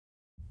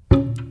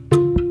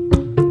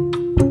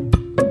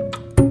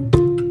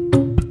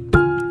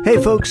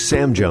Hey folks,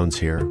 Sam Jones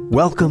here.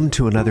 Welcome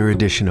to another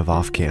edition of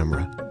Off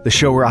Camera, the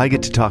show where I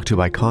get to talk to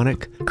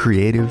iconic,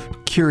 creative,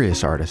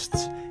 curious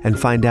artists and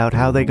find out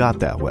how they got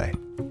that way.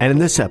 And in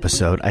this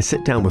episode, I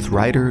sit down with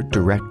writer,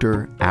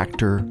 director,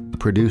 actor,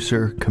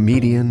 producer,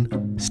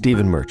 comedian,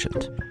 Stephen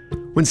Merchant.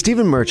 When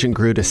Stephen Merchant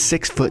grew to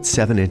 6 foot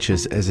 7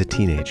 inches as a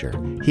teenager,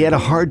 he had a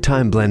hard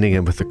time blending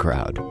in with the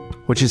crowd,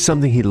 which is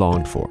something he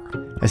longed for.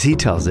 As he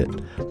tells it,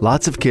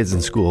 lots of kids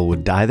in school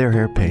would dye their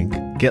hair pink,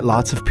 get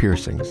lots of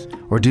piercings,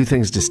 or do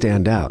things to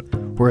stand out,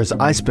 whereas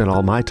I spent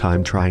all my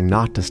time trying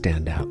not to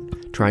stand out,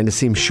 trying to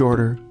seem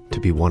shorter, to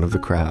be one of the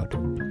crowd.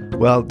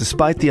 Well,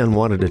 despite the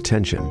unwanted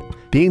attention,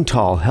 being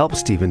tall helped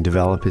Stephen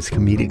develop his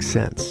comedic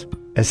sense.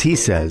 As he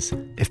says,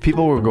 if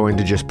people were going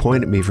to just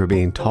point at me for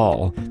being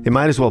tall, they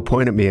might as well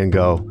point at me and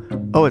go,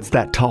 "Oh, it's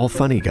that tall,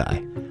 funny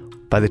guy."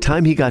 By the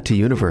time he got to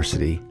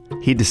university,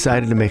 he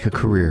decided to make a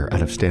career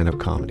out of stand-up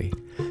comedy.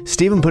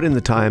 Stephen put in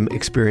the time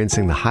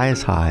experiencing the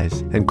highest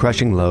highs and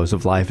crushing lows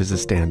of life as a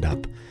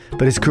stand-up,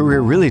 but his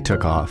career really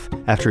took off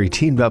after he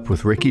teamed up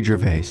with Ricky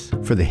Gervais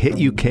for the hit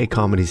UK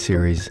comedy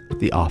series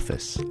The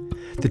Office.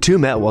 The two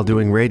met while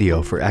doing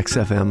radio for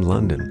XFM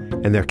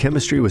London, and their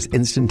chemistry was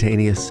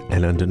instantaneous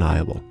and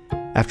undeniable.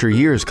 After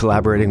years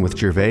collaborating with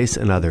Gervais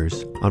and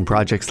others on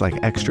projects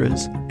like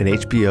Extras and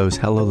HBO's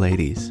Hello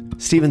Ladies,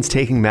 Stephen's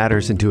taking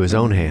matters into his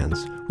own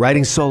hands,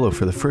 writing solo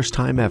for the first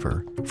time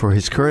ever for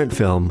his current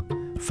film,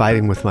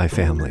 Fighting With My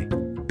Family,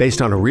 based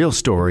on a real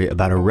story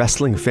about a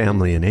wrestling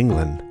family in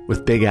England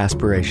with big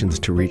aspirations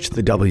to reach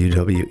the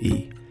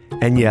WWE.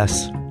 And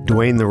yes,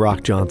 Dwayne "The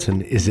Rock"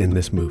 Johnson is in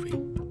this movie.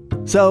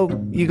 So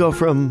you go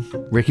from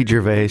Ricky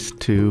Gervais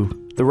to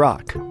The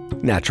Rock.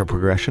 Natural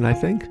progression, I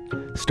think.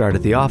 Start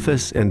at The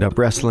Office, end up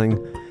wrestling.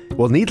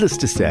 Well, needless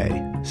to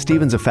say,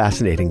 Stephen's a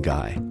fascinating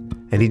guy,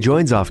 and he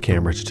joins Off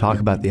Camera to talk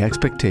about the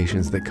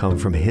expectations that come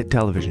from a hit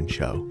television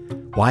show,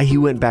 why he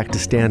went back to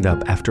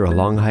stand-up after a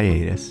long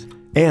hiatus,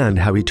 and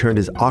how he turned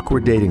his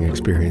awkward dating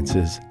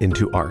experiences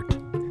into art.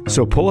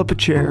 So pull up a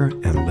chair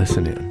and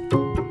listen in.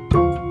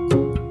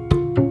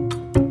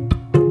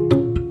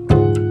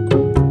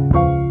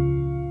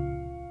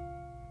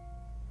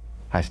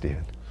 Hi,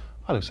 Stephen.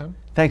 Hello, Sam.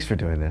 Thanks for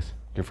doing this.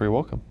 You're very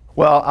welcome.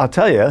 Well, I'll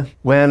tell you,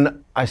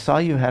 when I saw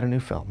you had a new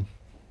film,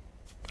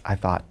 I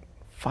thought,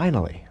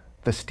 finally,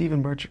 the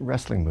Stephen Merchant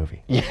wrestling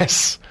movie.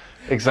 Yes,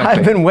 exactly.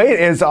 I've been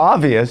waiting. It's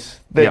obvious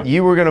that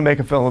you were going to make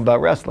a film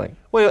about wrestling.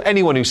 Well,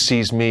 anyone who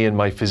sees me and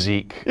my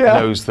physique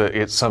knows that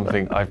it's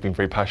something I've been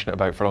very passionate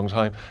about for a long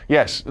time.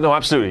 Yes, no,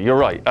 absolutely, you're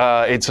right.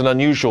 It's an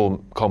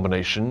unusual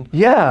combination.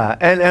 Yeah,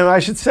 and I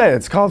should say,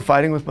 it's called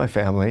Fighting With My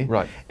Family.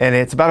 Right. And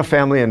it's about a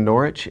family in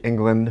Norwich,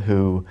 England,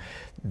 who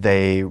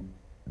they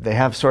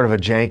have sort of a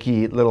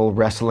janky little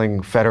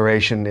wrestling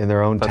federation in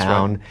their own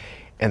town. Right.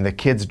 And the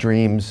kids'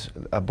 dreams,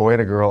 a boy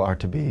and a girl, are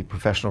to be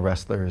professional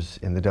wrestlers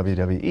in the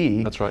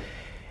WWE. That's right.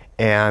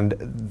 And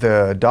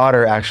the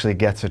daughter actually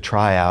gets a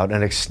tryout,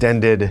 an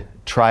extended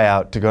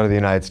tryout to go to the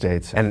United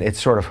States. And it's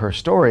sort of her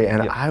story.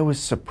 And I was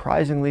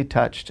surprisingly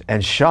touched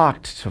and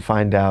shocked to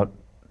find out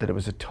that it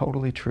was a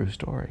totally true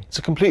story. It's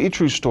a completely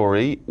true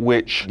story,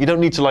 which you don't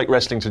need to like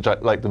wrestling to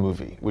like the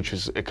movie, which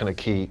is a kind of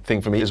key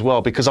thing for me as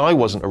well, because I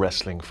wasn't a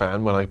wrestling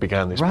fan when I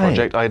began this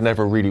project. I had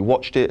never really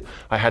watched it.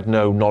 I had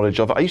no knowledge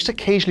of it. I used to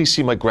occasionally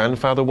see my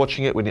grandfather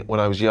watching it when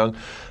I was young,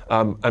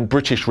 and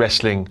British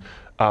wrestling.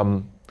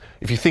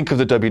 If you think of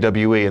the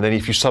WWE, and then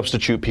if you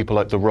substitute people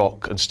like The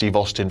Rock and Steve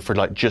Austin for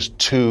like just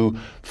two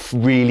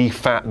really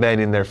fat men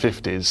in their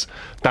 50s,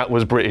 that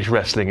was British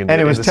wrestling in the 70s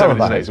and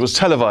 80s. It was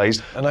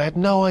televised, and I had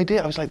no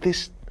idea. I was like,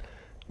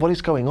 what is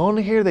going on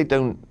here? They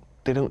don't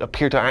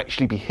appear to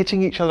actually be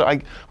hitting each other.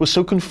 I was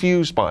so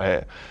confused by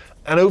it.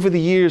 And over the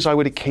years, I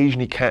would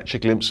occasionally catch a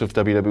glimpse of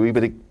WWE,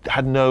 but it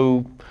had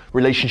no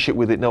relationship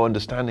with it, no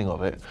understanding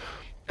of it.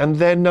 And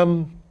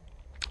then,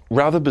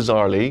 rather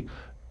bizarrely,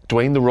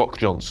 Dwayne "The Rock"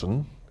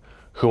 Johnson,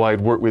 who I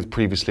had worked with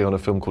previously on a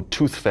film called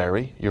Tooth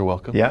Fairy, you're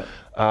welcome. Yeah.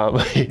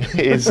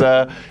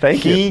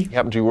 Thank you. He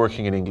happened to be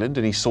working in England,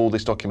 and he saw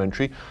this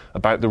documentary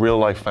about the real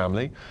life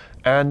family,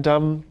 and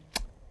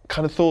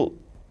kind of thought,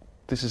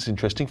 this is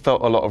interesting,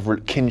 felt a lot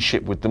of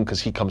kinship with them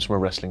because he comes from a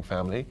wrestling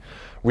family,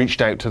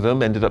 reached out to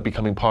them, ended up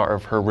becoming part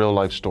of her real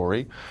life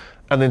story,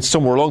 and then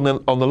somewhere along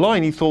on the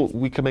line, he thought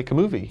we could make a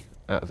movie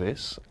out of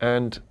this.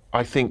 And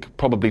I think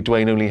probably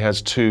Dwayne only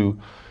has 2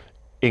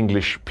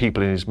 English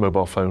people in his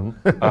mobile phone,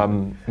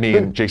 me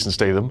and Jason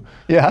Statham.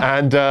 Yeah.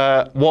 And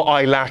what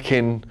I lack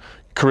in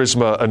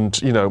charisma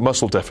and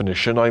muscle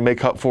definition, I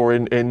make up for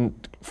in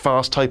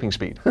fast typing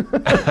speed.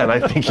 And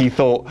I think he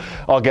thought,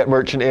 I'll get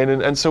Merchant in,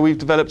 and so we've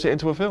developed it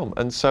into a film.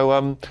 And so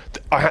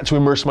I had to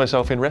immerse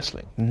myself in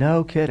wrestling.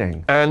 No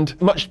kidding. And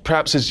much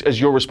perhaps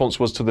as your response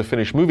was to the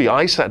finished movie,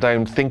 I sat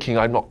down thinking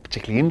I'm not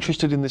particularly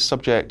interested in this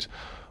subject.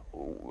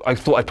 I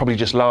thought I'd probably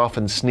just laugh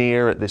and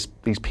sneer at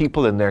these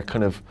people and their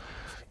kind of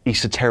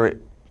esoteric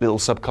little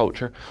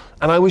subculture,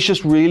 and I was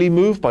just really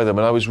moved by them,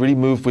 and I was really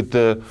moved with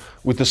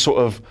the sort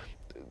of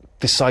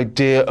this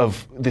idea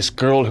of this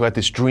girl who had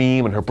this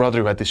dream and her brother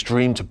who had this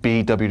dream to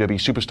be WWE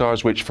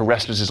superstars, which for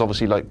wrestlers is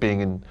obviously like being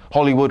in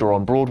Hollywood or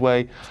on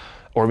Broadway,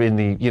 or in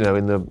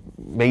the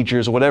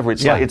majors or whatever.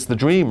 It's like it's the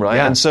dream, right?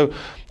 Yeah. And so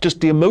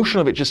just the emotion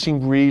of it just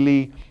seemed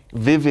really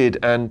vivid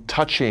and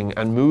touching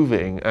and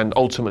moving and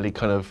ultimately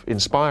kind of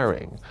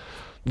inspiring.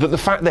 That the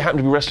fact they happened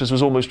to be wrestlers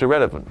was almost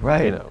irrelevant.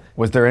 Right.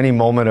 Was there any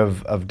moment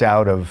of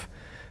doubt of,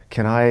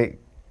 can I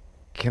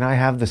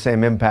have the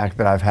same impact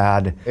that I've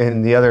had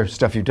in the other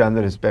stuff you've done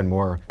that has been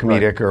more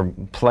comedic or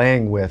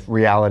playing with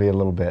reality a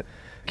little bit?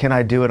 Can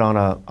I do it on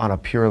a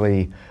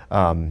purely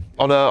on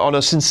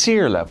a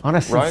sincere level? On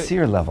a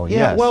sincere level, yeah.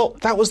 Yes. Well,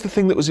 that was the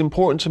thing that was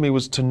important to me,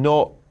 was to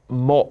not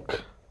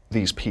mock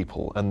these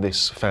people and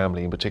this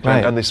family in particular,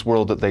 and this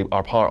world that they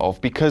are part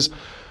of. Because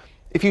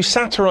if you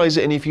satirize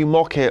it and if you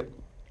mock it,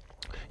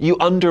 you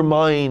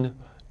undermine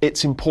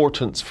its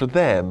importance for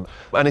them.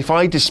 And if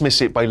I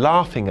dismiss it by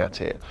laughing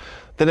at it,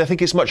 then I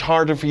think it's much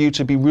harder for you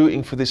to be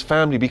rooting for this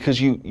family,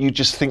 because you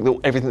just think that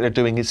everything they're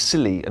doing is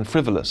silly and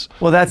frivolous.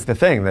 Well, that's the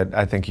thing, that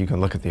I think you can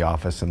look at The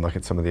Office and look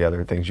at some of the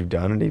other things you've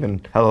done, and even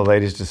Hello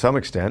Ladies to some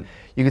extent.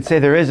 You could say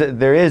there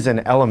is an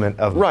element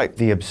of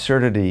the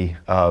absurdity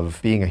of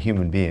being a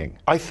human being.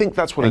 I think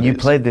that's what it is. And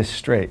you played this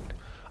straight.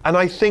 And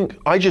I think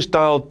I just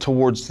dialed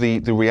towards the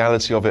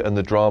reality of it and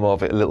the drama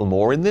of it a little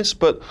more in this.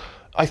 But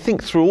I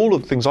think through all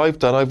of the things I've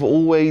done, I've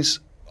always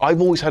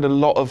had a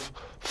lot of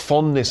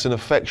fondness and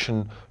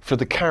affection for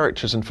the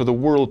characters and for the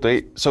world.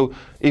 So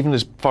even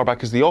as far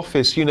back as The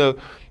Office,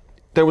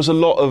 there was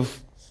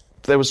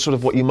sort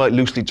of what you might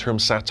loosely term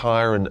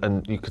satire,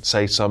 and you could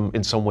say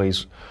in some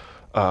ways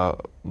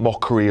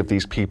mockery of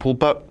these people,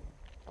 but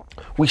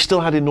we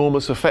still had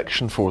enormous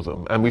affection for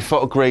them, and we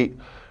felt a great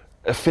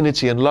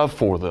affinity and love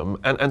for them,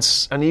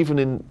 and even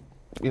in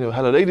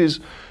Hello Ladies,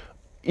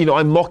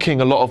 I'm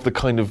mocking a lot of the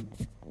kind of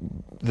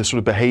the sort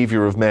of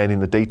behaviour of men in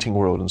the dating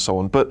world and so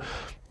on, but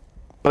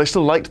I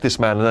still liked this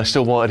man, and I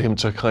still wanted him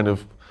to kind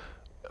of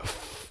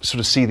sort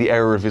of see the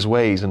error of his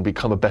ways and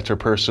become a better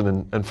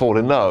person and fall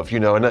in love,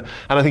 and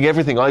I think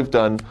everything I've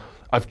done,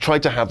 I've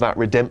tried to have that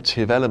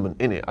redemptive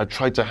element in it. I've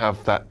tried to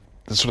have the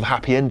sort of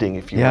happy ending,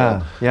 if you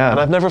will. Yeah. And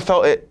I've never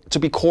felt it to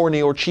be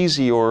corny or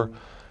cheesy or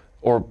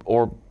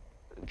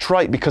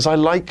trite, because I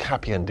like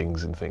happy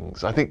endings in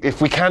things. I think if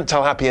we can't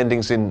tell happy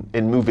endings in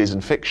movies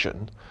and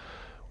fiction,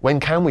 when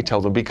can we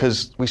tell them?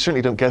 Because we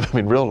certainly don't get them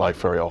in real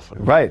life very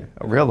often. Right.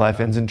 Real life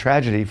ends in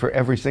tragedy for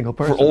every single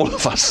person. For all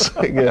of us.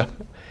 Yeah.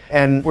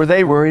 And were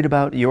they worried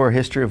about your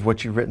history of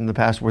what you've written in the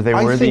past? Were they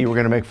worried that you were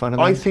going to make fun of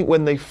them? I think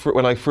when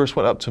I first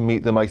went up to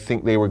meet them, I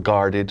think they were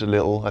guarded a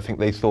little. I think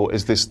they thought,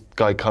 is this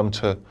guy come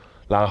to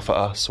laugh at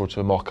us or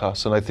to mock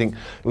us? And I think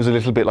it was a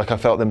little bit like I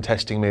felt them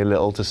testing me a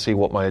little to see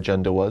what my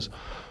agenda was.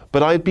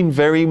 But I had been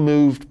very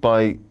moved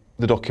by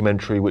the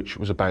documentary, which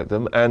was about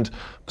them, and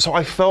so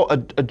I felt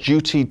a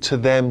duty to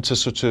them to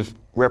sort of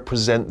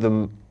represent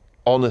them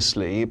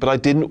honestly, but I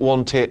didn't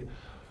want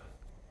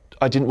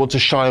to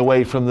shy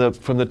away from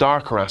the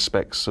darker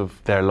aspects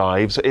of their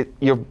lives.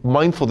 You're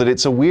mindful that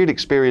it's a weird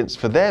experience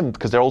for them,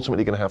 because they're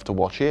ultimately going to have to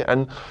watch it,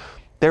 and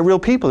they're real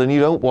people, and you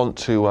don't want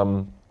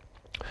to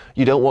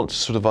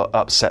sort of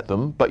upset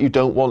them, but you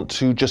don't want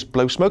to just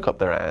blow smoke up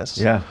their ass.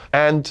 Yeah.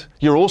 And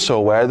you're also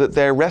aware that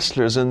they're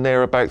wrestlers, and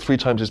they're about 3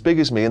 times as big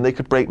as me, and they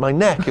could break my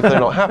neck if they're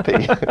not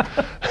happy.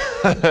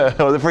 Or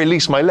at the very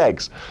least, my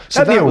legs. So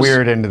that'd be a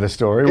weird end of the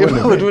story, wouldn't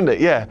it? Wouldn't it?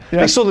 Yeah.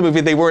 They saw the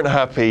movie, they weren't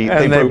happy,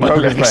 and they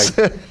broke my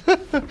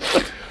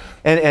legs.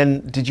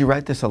 And did you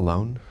write this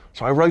alone?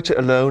 So I wrote it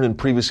alone, and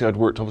previously I'd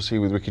worked obviously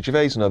with Ricky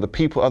Gervais and other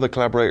people, other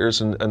collaborators,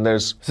 and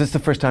there's... So this is the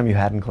first time you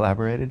hadn't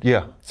collaborated?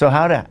 Yeah. So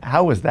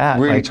how was that?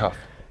 Really tough.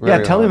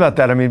 Really tell me about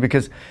that. I mean,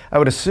 because I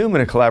would assume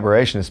in a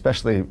collaboration,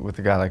 especially with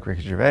a guy like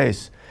Ricky Gervais,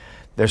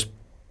 there's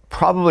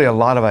probably a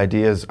lot of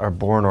ideas are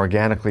born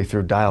organically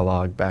through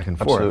dialogue back and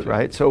forth, Absolutely.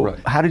 right? So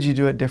how did you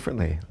do it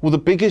differently? Well, the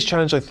biggest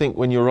challenge I think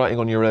when you're writing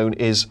on your own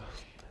is,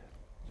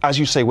 as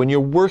you say, when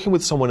you're working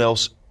with someone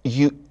else,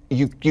 you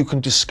can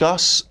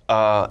discuss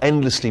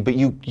endlessly, but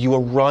you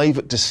arrive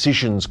at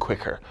decisions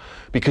quicker,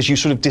 because you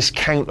sort of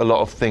discount a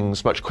lot of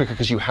things much quicker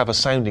because you have a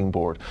sounding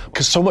board.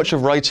 Because so much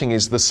of writing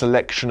is the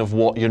selection of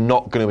what you're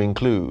not going to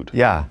include.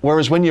 Yeah.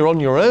 Whereas when you're on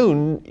your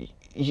own,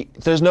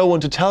 there's no one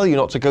to tell you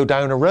not to go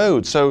down a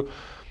road. So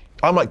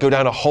I might go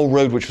down a whole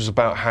road which was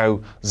about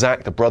how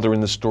Zach, the brother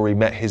in the story,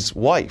 met his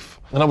wife.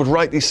 And I would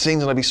write these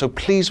things and I'd be so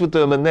pleased with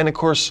them. And then, of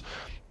course,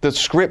 the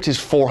script is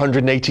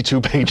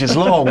 482 pages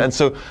long. And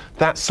so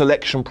that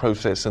selection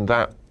process and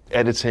that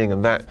editing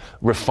and that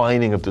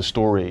refining of the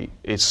story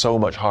is so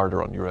much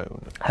harder on your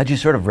own. How'd you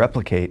sort of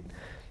replicate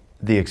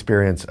the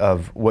experience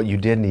of what you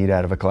did need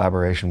out of a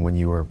collaboration when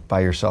you were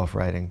by yourself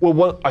writing?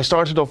 Well, I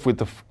started off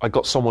with I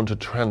got someone to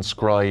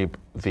transcribe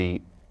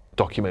the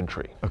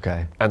documentary.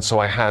 Okay. And so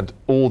I had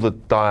all the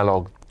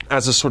dialogue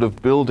as a sort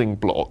of building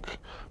block,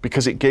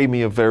 because it gave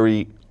me a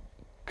very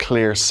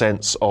clear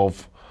sense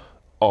of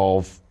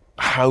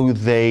how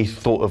they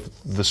thought of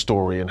the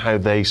story and how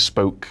they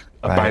spoke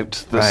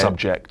about the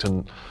subject.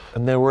 And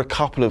there were a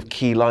couple of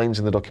key lines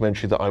in the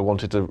documentary that I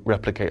wanted to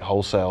replicate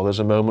wholesale. There's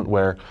a moment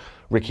where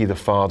Ricky, the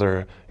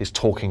father, is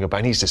talking about,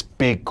 and he's this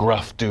big,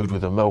 gruff dude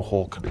with a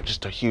mohawk,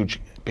 just a huge,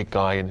 big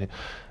guy,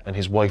 and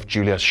his wife,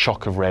 Julia, has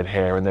shock of red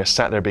hair, and they're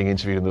sat there being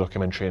interviewed in the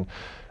documentary,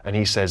 and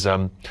he says,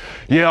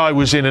 yeah, I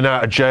was in and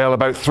out of jail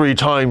about 3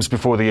 times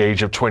before the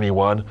age of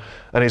 21.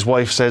 And his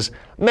wife says,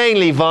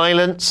 mainly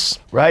violence.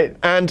 Right.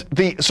 And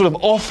the sort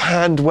of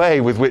offhand way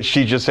with which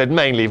she just said,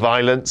 mainly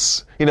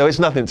violence, it's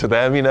nothing to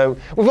them,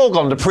 We've all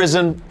gone to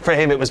prison. For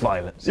him, it was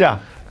violence. Yeah.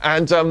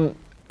 And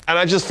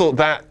I just thought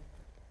that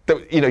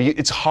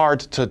it's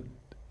hard to,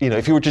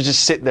 if you were to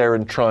just sit there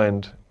and try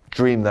and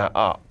dream that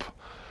up,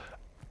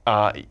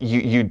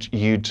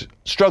 you'd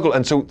struggle.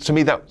 And so to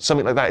me, that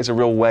something like that is a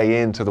real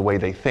way into the way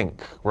they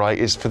think, right?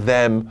 Is for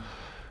them,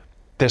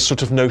 there's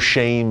sort of no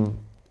shame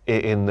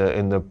in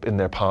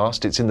their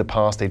past. It's in the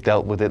past. They've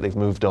dealt with it. They've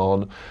moved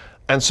on,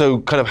 and so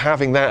kind of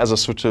having that as a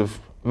sort of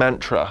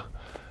mantra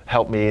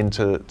helped me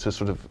into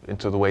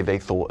the way they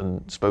thought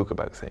and spoke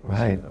about things.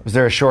 Right. Was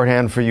there a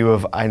shorthand for you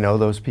of I know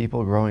those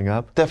people growing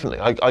up? Definitely.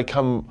 I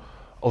come,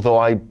 although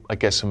I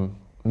guess I'm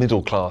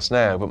middle class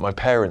now, but my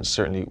parents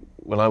certainly.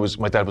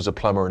 My dad was a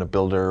plumber and a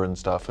builder and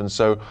stuff, and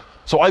so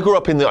I grew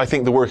up in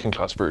the working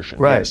class version.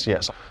 Right.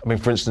 Yes. I mean,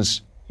 for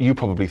instance, you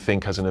probably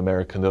think as an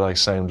American that I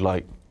sound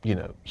like,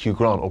 Hugh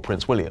Grant or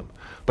Prince William,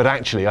 but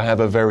actually I have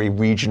a very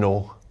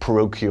regional,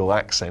 parochial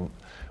accent,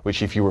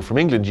 which if you were from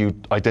England,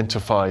 you'd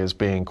identify as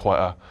being quite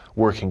a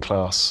working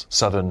class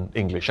Southern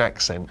English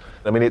accent.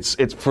 I mean, it's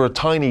for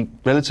a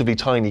relatively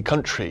tiny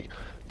country,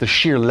 the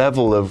sheer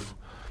level of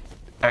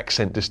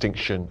accent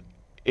distinction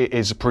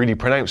is pretty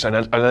pronounced, and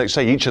like I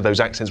say, each of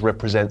those accents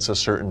represents a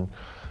certain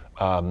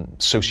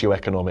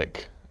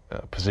socioeconomic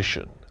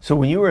position. So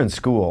when you were in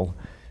school,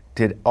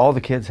 did all the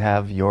kids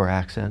have your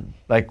accent?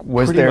 Like,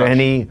 was Pretty there much.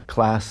 any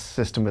class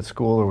system at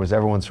school, or was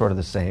everyone sort of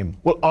the same?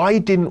 Well, I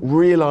didn't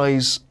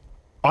realize,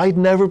 I'd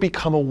never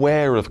become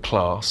aware of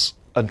class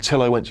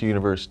until I went to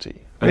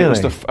university. And Really?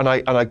 It was and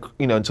I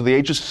until the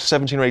age of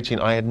 17 or 18,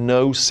 I had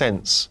no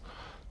sense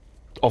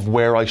of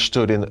where I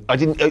stood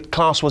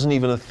class wasn't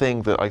even a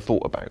thing that I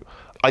thought about.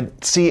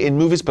 I'd see it in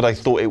movies, but I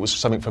thought it was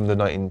something from the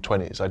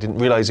 1920s. I didn't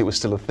realize it was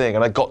still a thing.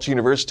 And I got to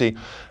university,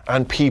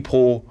 and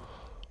people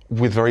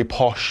with very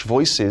posh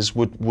voices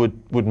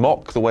would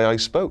mock the way I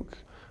spoke.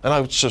 And I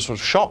was just sort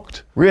of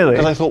shocked. Really?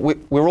 Because I thought,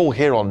 we're all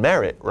here on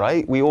merit,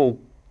 right? We all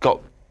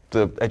got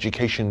the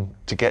education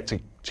to get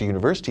to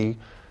university.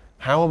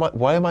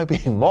 Why am I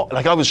being mocked?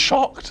 Like, I was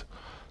shocked.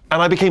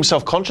 And I became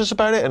self-conscious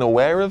about it and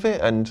aware of it,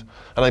 and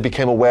I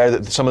became aware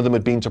that some of them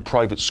had been to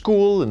private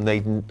school, and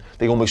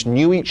they almost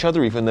knew each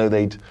other, even though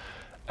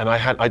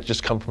I'd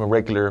just come from a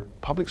regular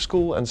public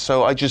school, and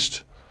so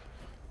it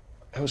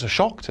was a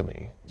shock to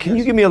me. Can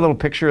you give me a little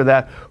picture of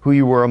that, who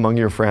you were among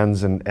your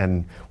friends,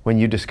 and when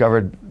you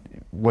discovered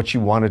what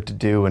you wanted to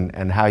do,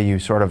 and how you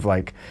sort of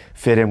like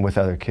fit in with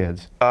other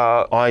kids?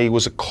 I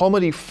was a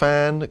comedy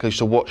fan. I used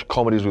to watch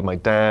comedies with my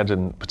dad,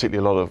 and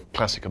particularly a lot of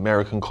classic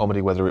American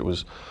comedy, whether it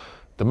was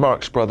the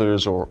Marx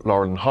Brothers or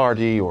Laurel and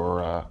Hardy,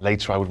 or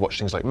later I would watch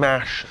things like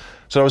MASH.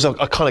 So I was a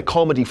kind of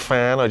comedy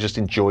fan. I just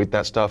enjoyed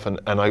that stuff,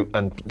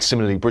 and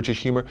similarly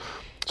British humour.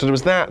 So there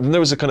was that, and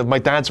there was a kind of, my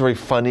dad's very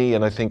funny,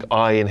 and I think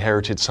I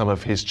inherited some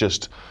of his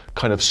just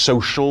kind of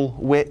social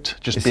wit,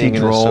 just Is being he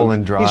droll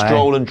and dry? He's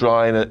droll and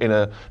dry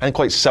and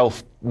quite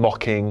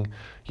self-mocking,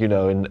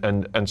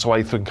 and so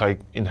I think I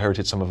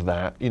inherited some of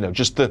that,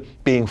 just the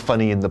being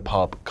funny in the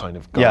pub kind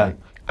of guy. Yeah.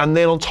 And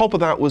then on top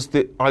of that was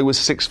that I was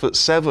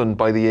 6'7"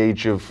 by the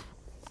age of,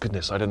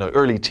 goodness, I don't know,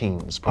 early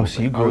teens. Probably. Oh,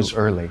 so you grew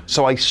early.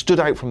 So I stood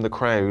out from the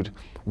crowd,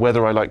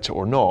 whether I liked it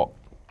or not,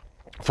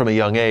 from a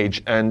young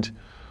age. And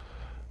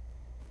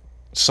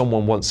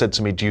someone once said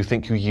to me, do you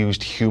think you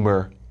used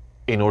humour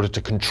in order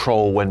to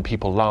control when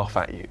people laugh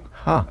at you?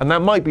 Huh. And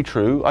that might be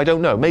true. I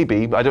don't know.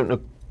 Maybe. I don't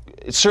know.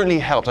 It certainly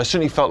helped. I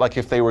certainly felt like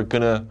if they were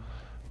going to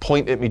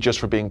point at me just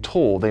for being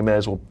tall, they may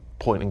as well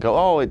point and go,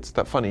 oh, it's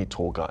that funny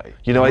tall guy.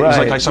 It was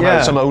like I somehow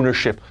had some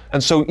ownership.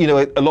 And so,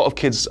 a lot of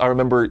kids, I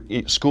remember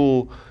at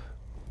school,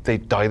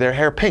 they'd dye their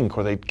hair pink,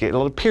 or they'd get a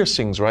lot of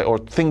piercings, right? Or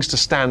things to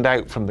stand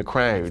out from the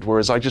crowd.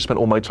 Whereas I just spent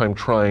all my time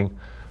trying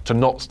to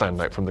not stand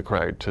out from the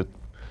crowd,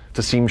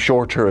 to seem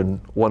shorter and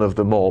one of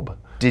the mob.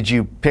 Did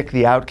you pick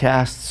the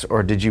outcasts,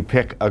 or did you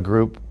pick a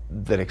group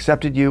that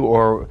accepted you,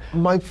 or?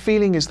 My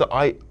feeling is that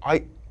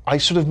I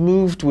sort of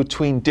moved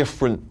between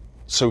different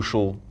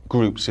social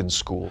groups in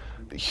school.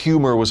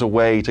 Humour was a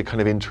way to kind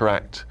of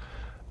interact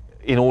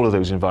in all of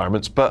those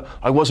environments, but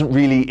I wasn't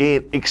really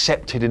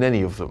accepted in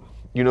any of them.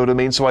 You know what I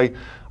mean? So I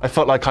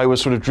felt like I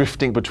was sort of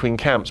drifting between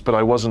camps, but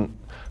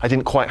I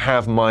didn't quite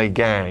have my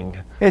gang.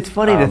 It's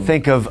funny to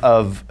think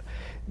of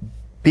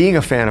being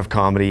a fan of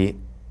comedy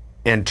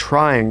and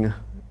trying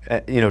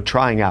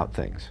out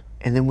things.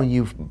 And then when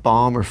you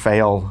bomb or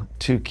fail,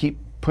 to keep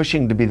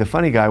pushing to be the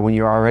funny guy when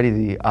you're already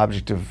the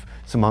object of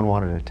some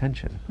unwanted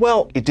attention.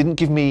 Well, it didn't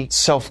give me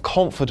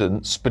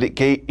self-confidence, but it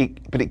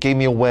gave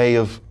me a way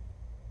of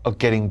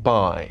getting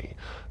by.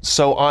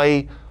 So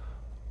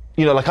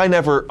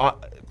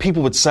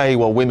people would say,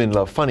 well, women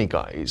love funny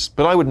guys,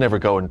 but I would never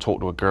go and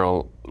talk to a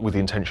girl with the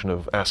intention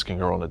of asking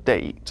her on a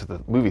date to the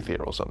movie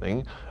theater or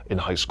something in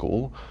high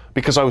school,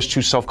 because I was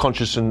too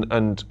self-conscious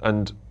and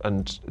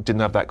didn't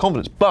have that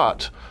confidence.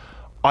 But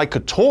I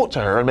could talk to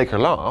her and make her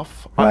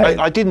laugh. Right.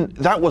 I didn't.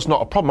 That was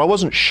not a problem. I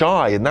wasn't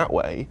shy in that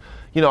way.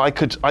 You know, I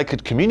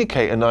could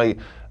communicate,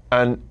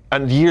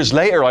 and years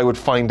later I would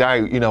find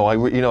out. I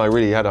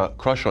really had a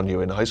crush on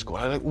you in high school.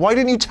 I was like, why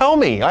didn't you tell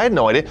me? I had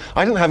no idea.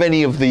 I didn't have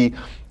any of the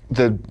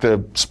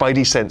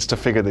spidey sense to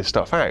figure this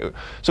stuff out.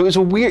 So it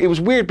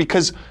was weird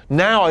because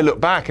now I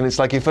look back and it's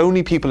like, if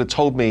only people had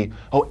told me,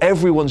 oh,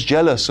 everyone's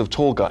jealous of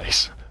tall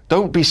guys.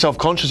 Don't be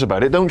self-conscious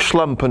about it. Don't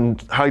slump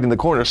and hide in the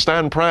corner.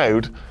 Stand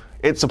proud.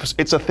 It's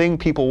a thing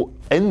people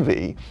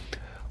envy.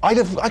 I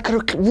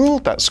could have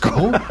ruled that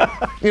school.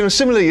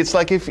 Similarly, it's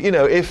like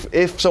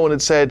if someone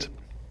had said,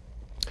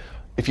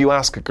 if you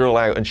ask a girl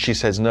out and she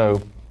says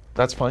no,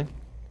 that's fine.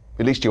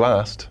 At least you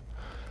asked.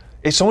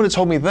 If someone had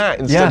told me that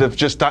instead of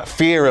just that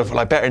fear of,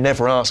 I better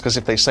never ask because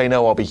if they say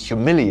no, I'll be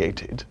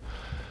humiliated.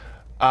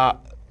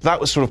 That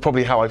was sort of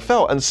probably how I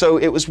felt. And so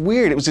it was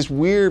weird. It was this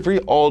weird, very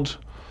odd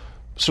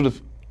sort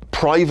of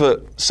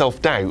private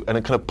self-doubt and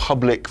a kind of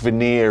public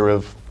veneer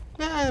of,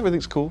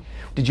 everything's cool.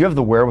 Did you have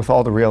the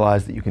wherewithal to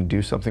realize that you can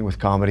do something with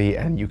comedy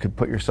and you could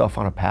put yourself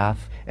on a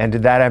path? And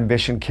did that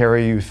ambition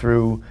carry you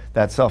through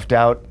that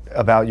self-doubt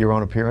about your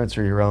own appearance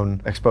or your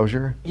own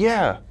exposure?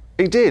 Yeah,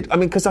 it did. I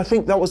mean, because I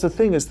think that was the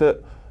thing, is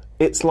that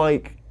it's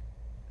like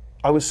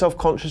I was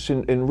self-conscious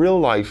in real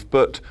life,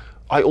 but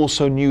I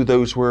also knew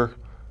those were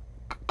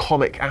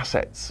comic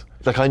assets.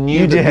 Like I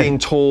knew that being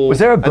tall was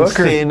there a book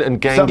and thin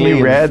and gangly. Something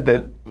you read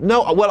that?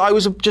 No, well, I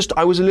was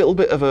a little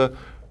bit of a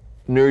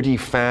nerdy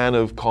fan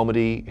of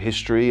comedy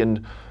history,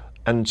 and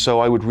so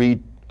I would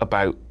read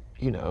about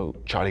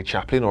Charlie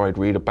Chaplin, or I'd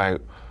read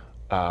about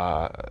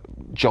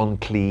John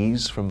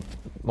Cleese from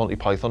Monty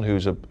Python,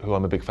 who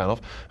I'm a big fan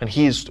of, and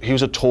he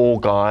was a tall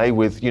guy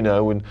with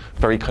and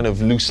very kind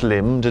of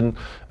loose-limbed, and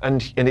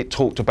it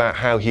talked about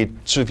how he'd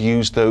sort of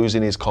used those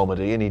in his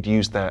comedy, and he'd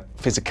used that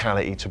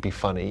physicality to be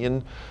funny,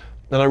 and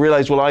I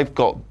realized, well, I've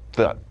got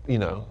that.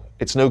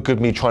 It's no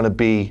good me trying to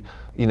be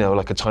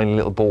like a tiny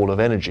little ball of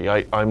energy.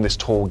 I'm this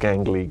tall,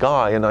 gangly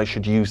guy, and I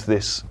should use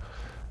this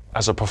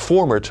as a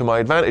performer to my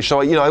advantage.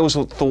 So I always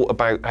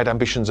had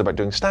ambitions about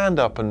doing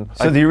stand-up.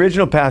 So the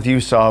original path you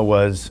saw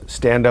was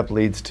stand-up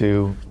leads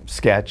to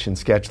sketch, and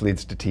sketch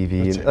leads to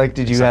TV. And,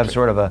 did you have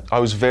sort of a... I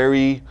was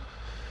pretty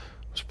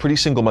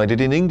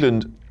single-minded. In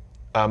England,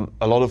 a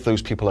lot of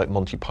those people like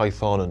Monty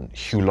Python and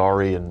Hugh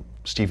Laurie and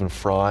Stephen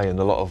Fry and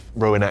a lot of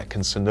Rowan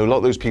Atkinson, a lot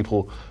of those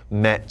people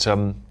met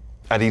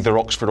at either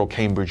Oxford or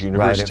Cambridge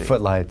University. Right, at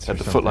Footlights. At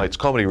the Footlights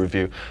Comedy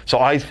Review. So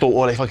I thought,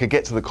 well, if I could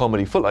get to the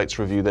Comedy Footlights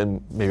Review,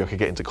 then maybe I could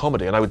get into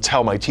comedy. And I would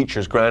tell my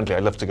teachers grandly,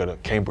 I'd love to go to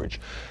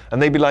Cambridge.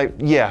 And they'd be like,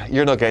 yeah,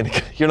 you're not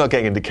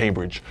getting into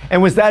Cambridge.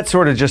 And was that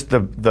sort of just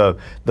the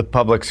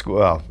public school?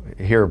 Well,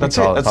 here we call it public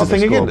school. That's the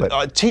thing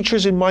again.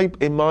 Teachers in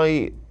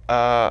my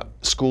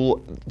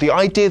school, the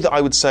idea that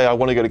I would say I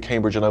want to go to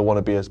Cambridge and I want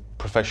to be a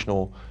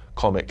professional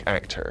comic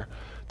actor,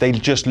 they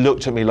just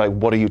looked at me like,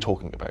 what are you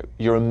talking about?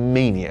 You're a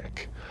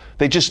maniac.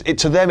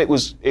 To them it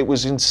was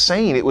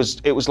insane. It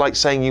was like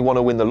saying you want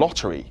to win the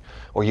lottery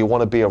or you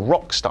want to be a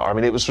rock star. I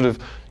mean, it was sort of,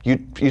 you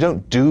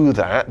don't do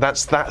that.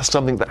 That's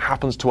something that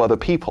happens to other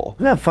people.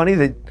 Isn't that funny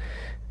that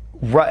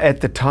right at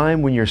the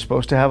time when you're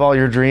supposed to have all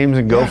your dreams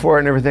and go for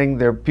it and everything,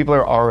 people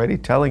are already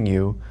telling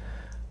you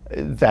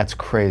that's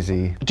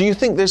crazy. Do you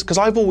think because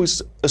I've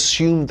always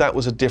assumed that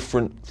was a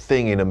different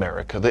thing in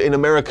America. That in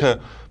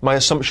America, my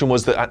assumption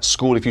was that at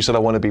school, if you said I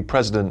want to be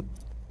president,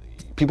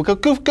 people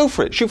go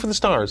for it, shoot for the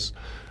stars.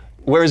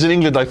 Whereas in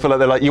England, I feel like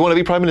they're like, you want to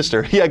be Prime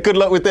Minister? Yeah, good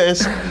luck with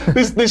this.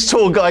 This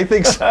tall guy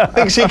thinks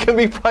he can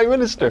be Prime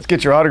Minister. Let's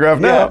get your autograph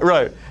now. Yeah,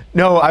 right.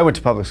 No, I went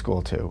to public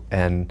school too.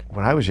 And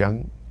when I was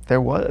young,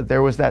 there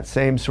was that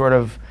same sort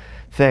of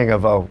thing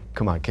of, oh,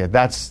 come on, kid,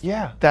 that's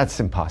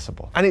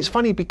impossible. And it's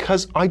funny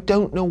because I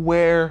don't know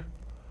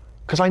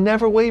because I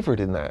never wavered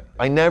in that.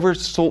 I never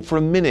thought for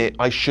a minute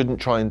I shouldn't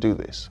try and do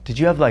this. Did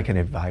you have like an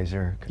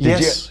advisor?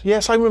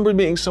 Yes, I remember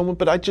meeting someone,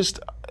 but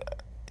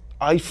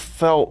I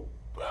felt,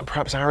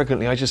 perhaps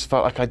arrogantly, I just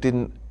felt like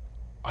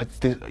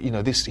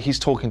he's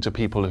talking to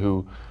people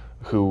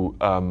who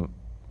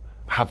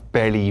have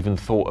barely even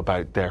thought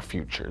about their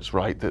futures,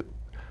 right? That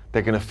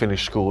they're going to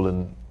finish school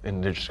and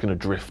they're just going to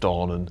drift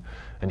on,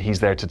 and he's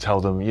there to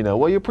tell them,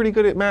 well, you're pretty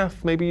good at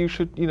math, maybe you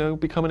should,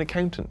 become an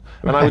accountant.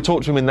 And I would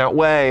talk to him in that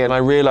way, and I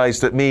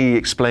realized that me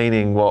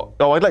explaining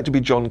I'd like to be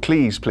John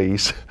Cleese,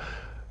 please,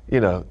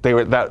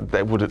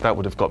 that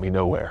would have got me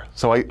nowhere.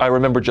 So I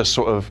remember just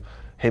sort of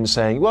him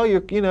saying, well,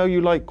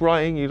 you like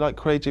writing, you like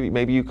creativity,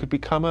 maybe you could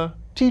become a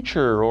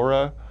teacher or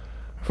a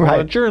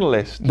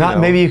journalist.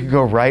 Maybe you could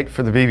go write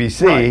for the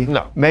BBC. Right,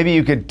 no. Maybe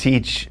you could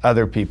teach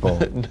other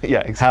people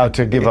exactly. how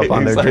to give up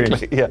on their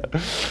dreams. Yeah.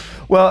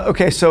 Well,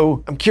 okay,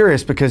 so I'm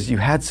curious because you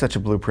had such a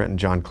blueprint in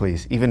John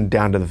Cleese, even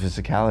down to the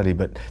physicality,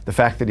 but the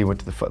fact that he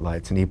went to the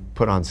Footlights and he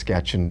put on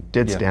sketch and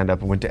did stand up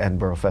and went to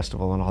Edinburgh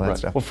Festival and all that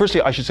stuff. Well,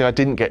 firstly, I should say I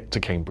didn't get to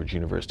Cambridge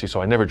University,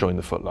 so I never joined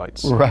the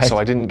Footlights. Right. So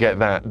I didn't get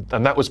that,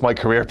 and that was my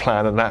career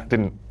plan, and that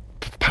didn't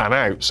pan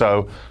out.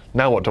 So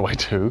now what do I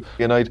do?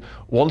 And I'd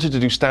wanted to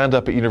do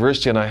stand-up at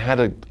university, and I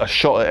had a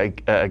shot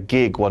at a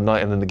gig one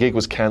night, and then the gig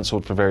was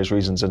cancelled for various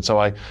reasons. And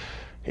so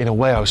in a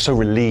way, I was so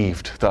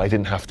relieved that I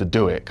didn't have to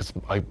do it, because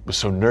I was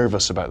so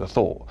nervous about the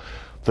thought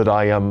that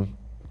I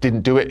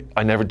didn't do it.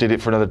 I never did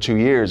it for another 2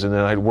 years, and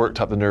then I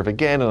worked up the nerve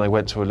again, and I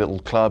went to a little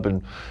club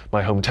in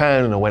my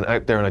hometown, and I went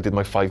out there and I did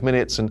my 5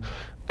 minutes, and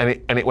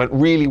it went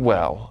really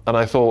well. And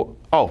I thought,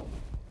 oh,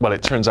 well,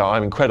 it turns out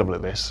I'm incredible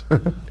at this.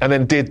 And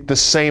then did the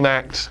same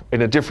act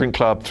in a different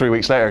club 3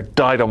 weeks later,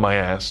 died on my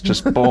ass,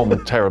 just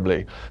bombed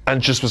terribly.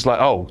 And just was like,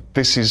 oh,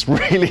 this is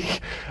really...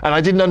 And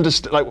I didn't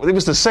understand, like, it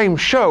was the same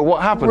show,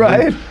 what happened?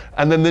 Right.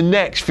 And then the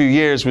next few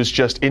years was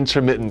just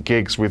intermittent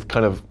gigs with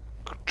kind of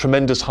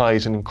tremendous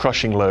highs and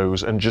crushing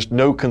lows and just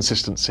no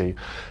consistency,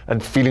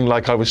 and feeling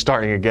like I was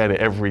starting again at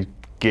every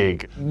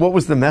gig. What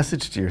was the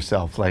message to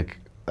yourself? Like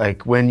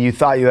when you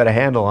thought you had a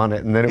handle on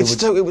it, and then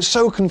it was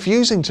so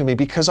confusing to me,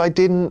 because I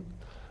didn't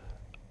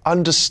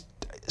understand.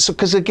 So,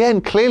 because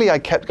again, clearly I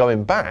kept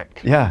going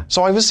back. Yeah.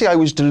 So obviously I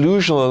was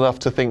delusional enough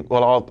to think,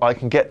 well,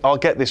 I'll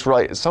get this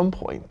right at some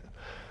point,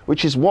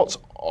 which is what's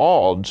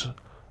odd.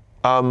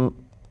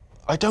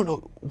 I don't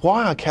know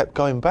why I kept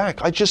going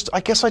back. I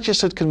guess I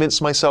just had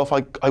convinced myself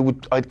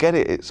I'd get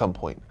it at some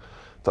point,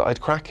 that I'd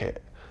crack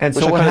it. And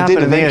so what happened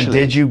in the end?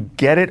 Did you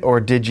get it,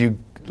 or did you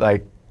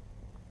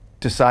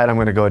decide I'm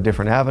going to go a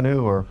different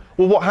avenue, or?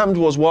 Well, what happened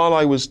was, while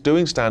I was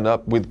doing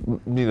stand-up with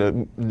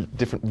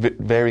different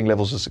varying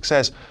levels of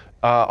success,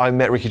 I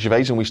met Ricky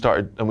Gervais, and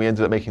we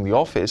ended up making The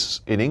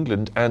Office in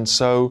England, and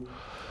so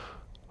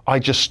I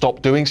just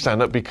stopped doing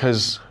stand-up,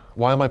 because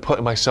why am I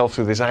putting myself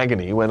through this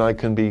agony when I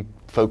can be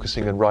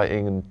focusing and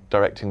writing and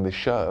directing this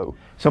show?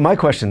 So my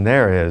question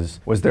there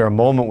is, was there a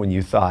moment when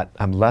you thought,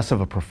 I'm less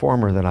of a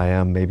performer than I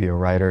am maybe a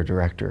writer,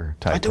 director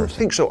type person? I don't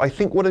think so. I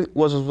think what it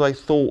was I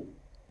thought,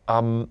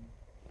 there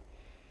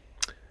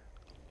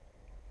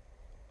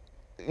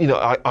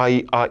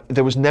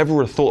was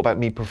never a thought about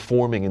me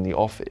performing in The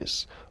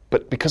Office,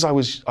 but because I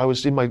was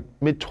in my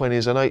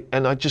mid-20s, and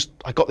I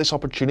got this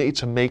opportunity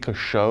to make a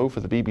show for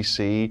the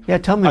BBC. Yeah,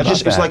 tell me about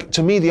that. It was like,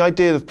 to me, the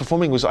idea of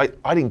performing was, I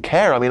didn't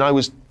care. I mean, I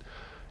was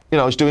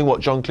doing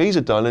what John Cleese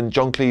had done, and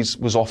John Cleese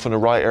was often a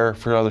writer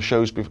for other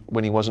shows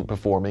when he wasn't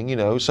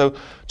performing, So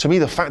to me,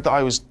 the fact that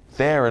I was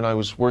there and I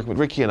was working with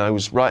Ricky and I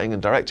was writing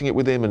and directing it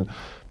with him, and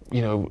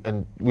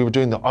and we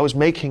were I was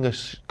making a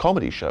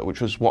comedy show,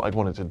 which was what I'd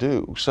wanted to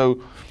do. So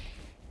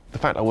the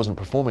fact I wasn't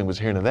performing was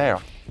here and there.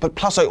 But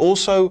plus, I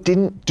also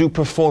didn't do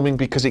performing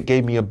because it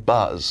gave me a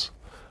buzz.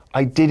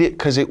 I did it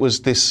because it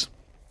was this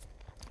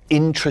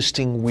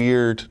interesting,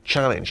 weird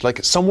challenge.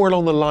 Like, somewhere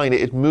along the line,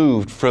 it had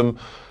moved from,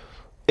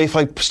 if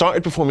I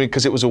started performing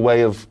because it was a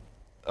way of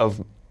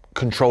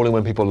controlling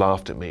when people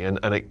laughed at me, and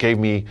it gave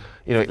me,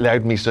 it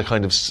allowed me to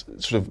kind of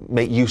sort of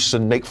make use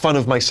and make fun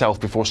of myself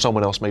before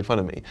someone else made fun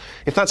of me.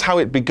 If that's how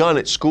it begun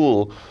at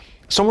school,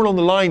 somewhere along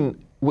the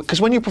line,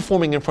 because when you're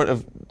performing in front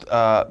of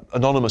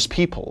anonymous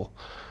people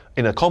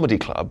in a comedy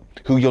club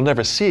who you'll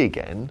never see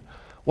again,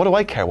 what do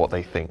I care what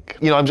they think?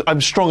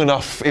 I'm strong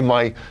enough in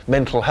my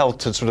mental health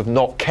to sort of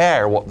not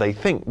care what they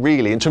think,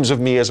 really, in terms of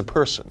me as a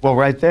person. Well,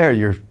 right there,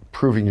 you're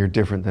proving you're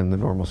different than the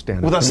normal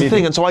stand-up. Well, that's the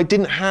thing, and so I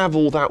didn't have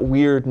all that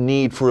weird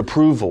need for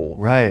approval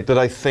that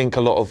I think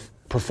a lot of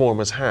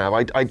performers have.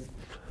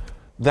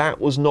 That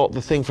was not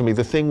the thing for me.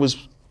 The thing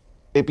was,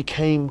 it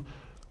became,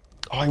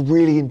 I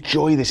really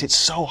enjoy this. It's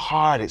so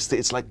hard.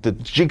 It's like the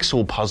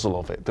jigsaw puzzle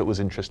of it that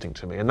was interesting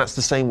to me, and that's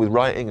the same with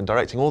writing and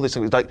directing. All this, it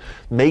was like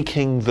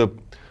making the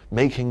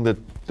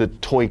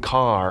toy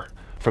car,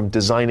 from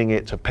designing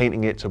it to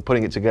painting it to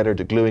putting it together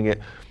to gluing it.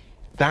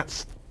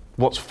 That's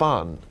what's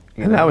fun.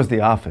 And that was The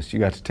Office. You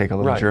got to take a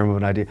little germ of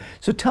an idea.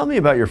 So tell me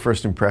about your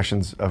first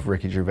impressions of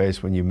Ricky Gervais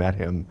when you met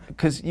him,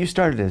 because you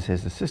started as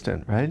his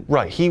assistant, right?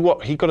 Right. He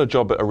got a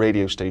job at a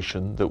radio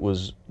station that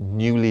was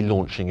newly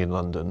launching in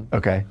London,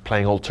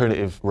 playing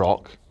alternative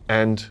rock,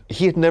 and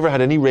he had never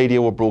had any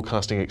radio or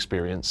broadcasting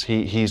experience.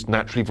 He's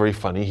naturally very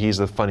funny. He's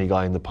the funny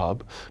guy in the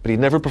pub, but he'd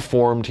never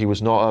performed. He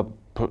was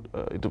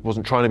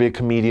wasn't trying to be a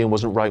comedian,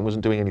 wasn't writing,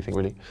 wasn't doing anything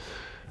really,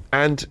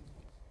 and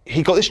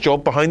he got this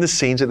job behind the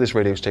scenes at this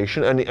radio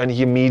station, and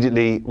he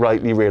immediately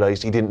rightly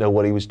realised he didn't know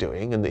what he was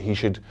doing, and that he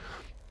should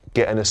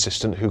get an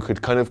assistant who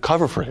could kind of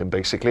cover for him,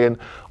 basically. And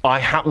I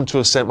happened to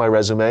have sent my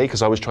resume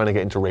because I was trying to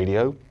get into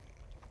radio.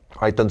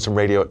 I'd done some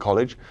radio at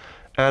college,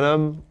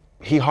 and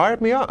he hired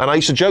me up. And I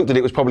used to joke that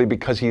it was probably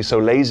because he's so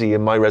lazy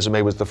and my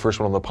resume was the first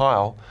one on the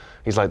pile.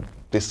 He's like,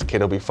 this kid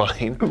will be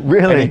fine.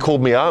 Really? And he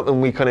called me up,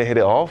 and we kind of hit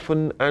it off,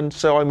 and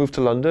so I moved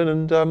to London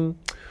and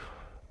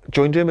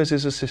joined him as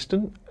his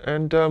assistant,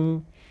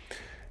 and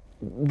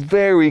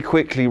very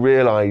quickly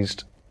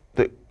realised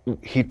that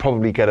he'd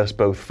probably get us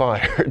both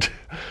fired.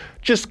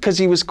 Just because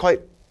he was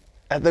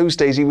at those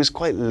days, he was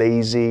quite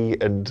lazy,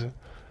 and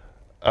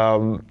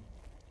the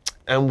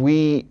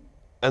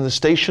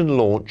station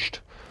launched,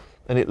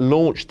 and it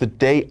launched the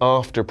day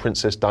after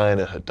Princess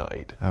Diana had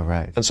died. Oh,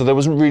 right. And so there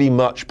wasn't really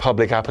much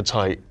public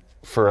appetite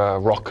for a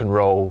rock and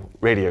roll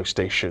radio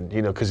station,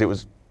 because it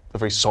was a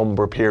very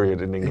somber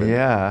period in England.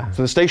 Yeah.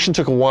 So the station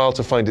took a while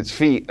to find its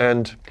feet,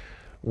 and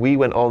we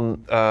went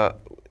on. I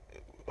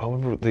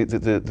remember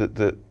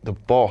the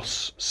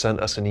boss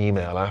sent us an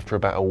email after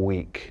about a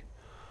week.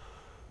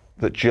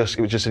 It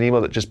was just an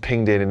email that just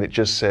pinged in, and it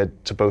just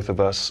said to both of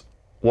us,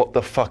 "What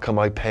the fuck am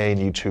I paying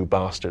you two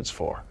bastards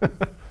for?"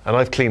 And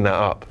I've cleaned that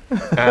up.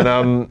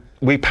 And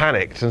we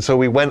panicked, and so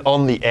we went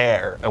on the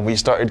air, and we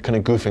started kind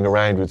of goofing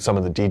around with some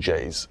of the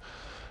DJs.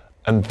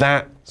 And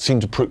that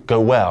seemed to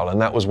go well,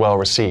 and that was well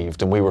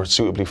received, and we were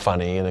suitably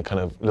funny in a kind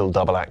of little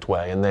double act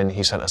way. And then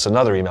he sent us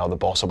another email, the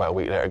boss, about a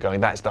week later, going,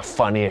 "That's the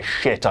funniest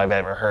shit I've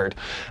ever heard."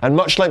 And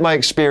much like my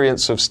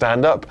experience of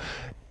stand-up,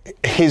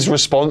 his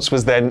response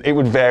was then, it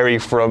would vary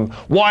from,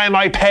 "Why am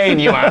I paying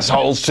you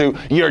assholes?" to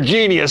 "You're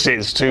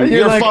geniuses," to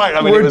 "You're like, fine."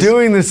 I mean, we're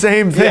doing the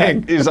same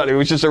thing. Yeah, exactly. It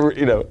was just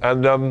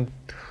and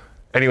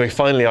anyway,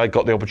 finally I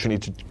got the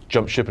opportunity to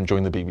jump ship and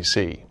join the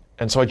BBC.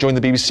 And so I joined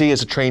the BBC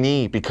as a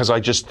trainee because I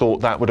just thought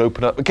that would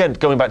open up, again,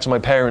 going back to my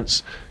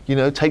parents,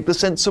 take the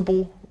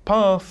sensible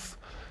path.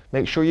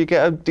 Make sure you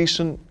get a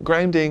decent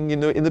grounding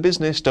in the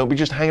business. Don't be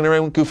just hanging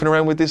around, goofing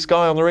around with this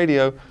guy on the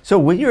radio. So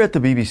when you're at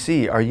the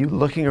BBC, are you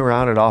looking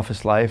around at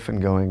office life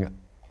and going,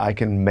 I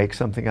can make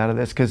something out of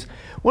this? Because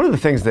one of the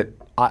things that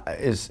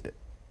is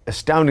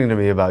astounding to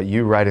me about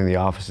you writing The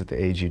Office at the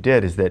age you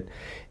did is that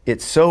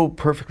it so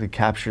perfectly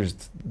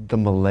captures the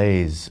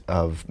malaise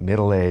of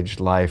middle-aged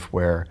life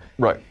where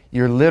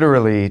you're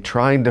literally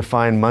trying to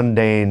find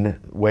mundane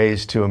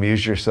ways to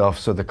amuse yourself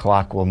so the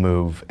clock will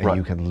move and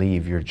you can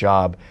leave your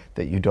job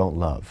that you don't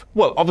love.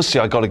 Well, obviously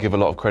I got to give a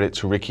lot of credit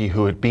to Ricky,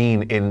 who had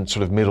been in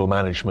sort of middle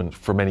management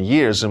for many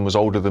years and was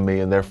older than me,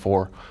 and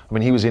therefore,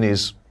 he was in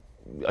his,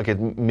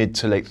 mid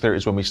to late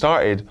 30s when we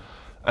started,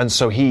 and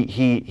so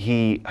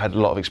he had a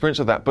lot of experience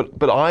of that.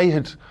 But I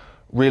had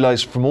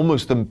realized from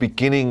almost the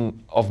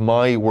beginning of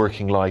my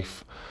working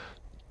life,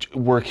 I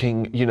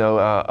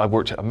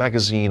worked at a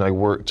magazine, I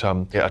worked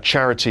at a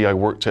charity, I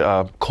worked at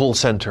a call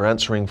center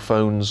answering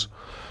phones,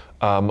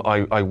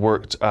 I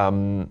worked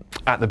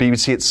at the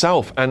BBC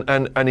itself,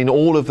 and in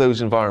all of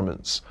those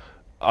environments,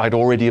 I'd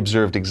already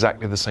observed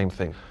exactly the same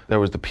thing. There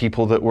was the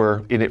people that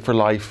were in it for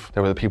life,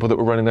 there were the people that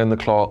were running down the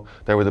clock,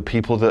 there were the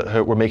people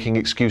that were making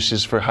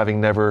excuses for having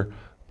never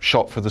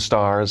shot for the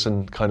stars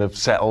and kind of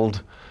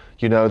settled,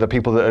 the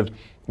people that had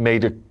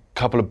made a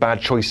couple of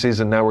bad choices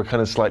and now were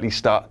kind of slightly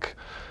stuck.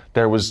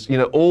 There was,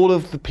 all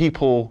of the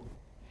people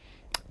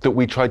that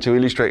we tried to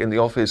illustrate in The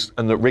Office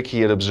and that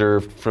Ricky had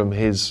observed from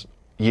his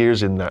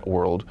years in that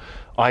world,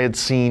 I had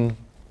seen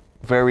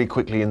very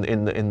quickly in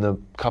the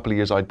couple of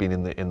years I'd been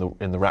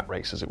in the rat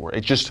race, as it were.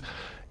 It just,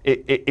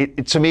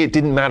 to me, it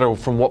didn't matter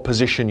from what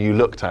position you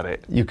looked at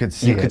it. You could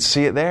see it. You could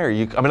see it there.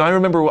 I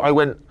remember I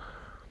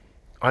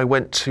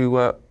went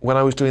to when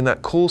I was doing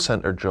that call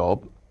center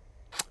job.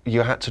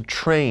 You had to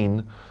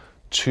train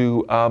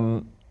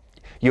to.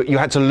 You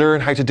had to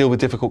learn how to deal with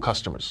difficult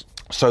customers.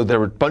 So there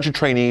were a bunch of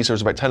trainees, there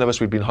was about 10 of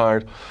us, we'd been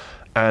hired,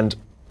 and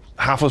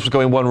half of us would go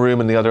in one room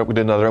and the other would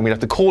in another, and we'd have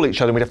to call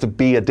each other, and we'd have to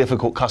be a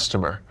difficult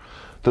customer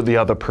that the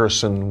other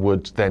person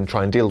would then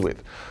try and deal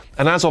with.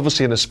 And as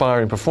obviously an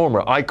aspiring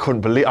performer, I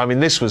couldn't believe,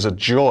 this was a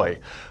joy.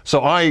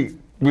 So I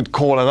would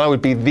call and I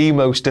would be the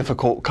most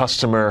difficult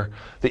customer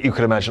that you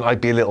could imagine.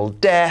 I'd be a little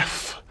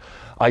deaf,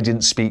 I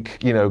didn't speak,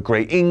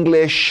 great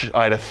English,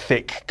 I had a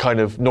thick kind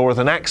of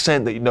northern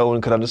accent that no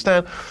one could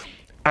understand.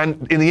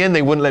 And in the end,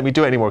 they wouldn't let me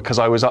do it anymore because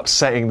I was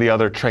upsetting the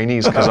other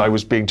trainees because I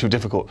was being too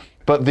difficult.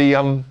 But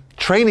the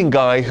training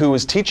guy who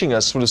was teaching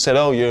us sort of said,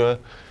 "Oh,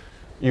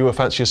 you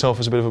fancy yourself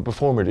as a bit of a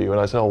performer, do you?"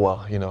 And I said, "Oh,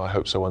 well, I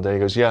hope so one day." He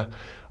goes, "Yeah,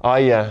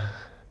 I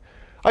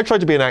tried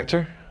to be an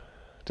actor,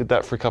 did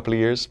that for a couple of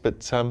years,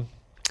 but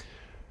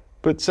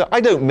I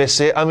don't miss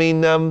it.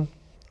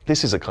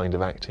 This is a kind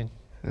of acting."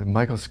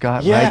 Michael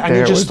Scott, yeah, right and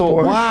there you just thought,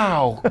 born.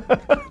 wow,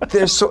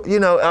 there's so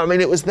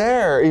it was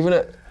there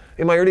even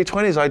in my early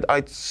 20s.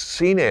 I'd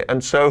seen it,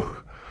 and so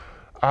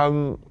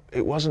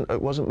it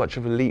wasn't much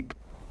of a leap.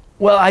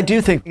 Well, I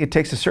do think it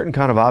takes a certain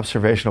kind of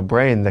observational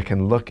brain that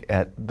can look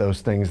at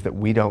those things that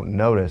we don't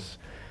notice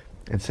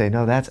and say,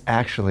 no, that's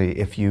actually,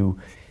 if you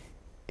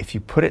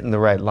put it in the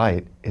right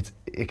light,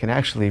 it can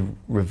actually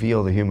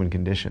reveal the human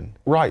condition.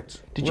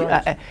 Right. Did you?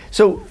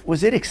 So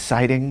was it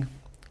exciting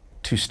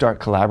to start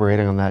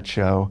collaborating on that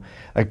show?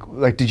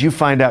 Like, did you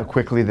find out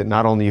quickly that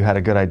not only you had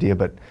a good idea,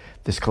 but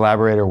this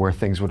collaborator where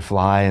things would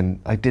fly,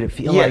 and did it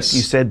feel like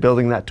you said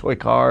building that toy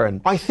car? And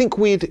I think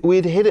we'd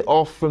hit it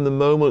off from the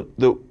moment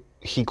that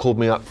he called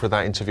me up for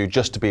that interview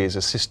just to be his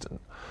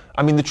assistant.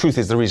 The truth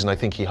is, the reason I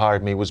think he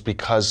hired me was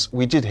because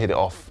we did hit it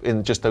off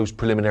in just those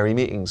preliminary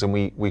meetings, and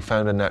we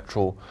found a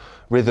natural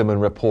rhythm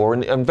and rapport,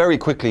 and very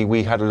quickly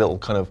we had a little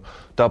kind of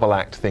double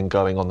act thing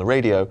going on the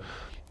radio,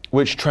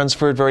 which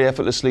transferred very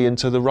effortlessly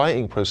into the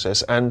writing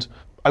process. And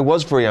I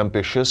was very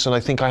ambitious, and I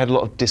think I had a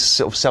lot of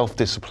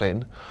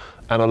self-discipline,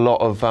 and a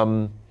lot of,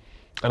 and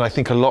I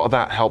think a lot of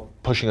that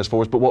helped pushing us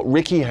forward. But what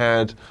Ricky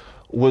had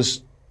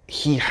was,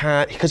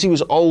 because he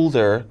was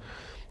older,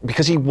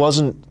 because he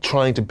wasn't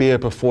trying to be a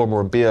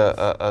performer and be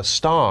a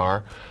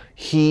star,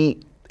 he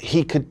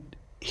could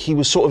he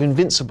was sort of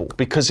invincible,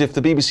 because if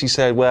the BBC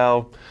said,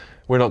 well,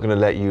 we're not going to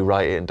let you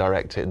write it and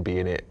direct it and be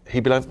in it,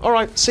 he'd be like, all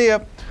right, see ya.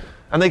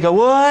 And they go,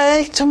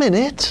 wait a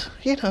minute,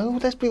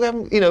 let's be,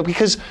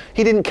 because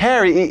he didn't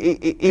care.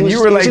 He was, you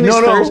were like, no,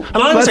 and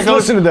I was let's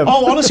listen to them.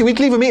 Oh, honestly, we'd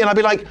leave a meeting and I'd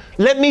be like,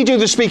 let me do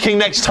the speaking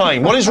next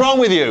time. What is wrong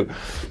with you?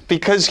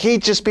 Because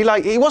he'd just be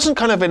like, it wasn't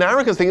kind of an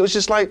arrogant thing. It was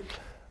just like,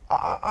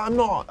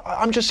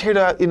 I'm just here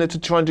to, to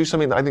try and do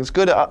something that I think is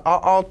good.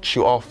 I'll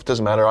shoot off,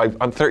 doesn't matter.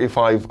 I'm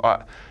 35.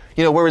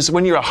 Whereas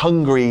when you're a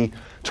hungry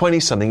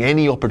 20-something,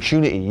 any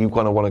opportunity you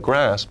kind of want to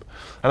grasp.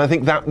 And I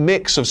think that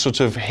mix of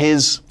sort of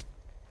his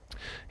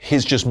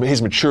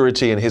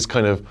maturity and his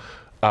kind of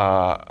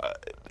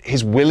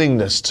his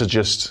willingness to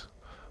just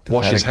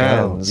wash his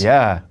hands,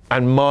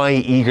 and my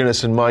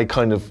eagerness and my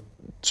kind of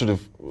sort of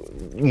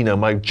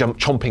my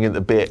chomping at the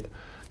bit,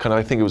 kind of,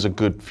 I think it was a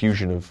good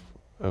fusion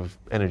of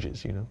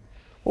energies.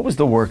 What was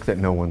the work that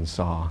no one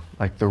saw?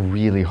 Like the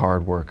really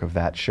hard work of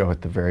that show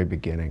at the very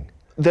beginning?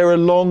 There are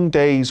long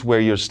days where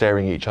you're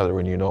staring at each other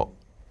and you're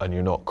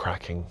not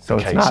cracking. So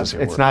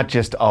it's not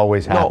just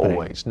always happening. Not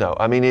always. No,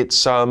 I mean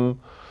it's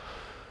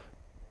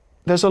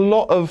there's a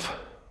lot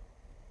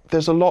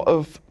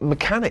of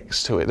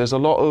mechanics to it. There's a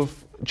lot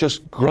of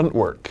just grunt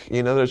work.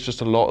 There's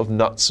just a lot of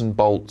nuts and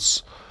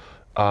bolts,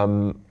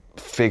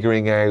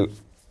 figuring out.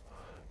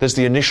 There's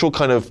the initial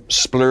kind of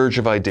splurge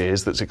of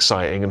ideas that's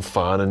exciting and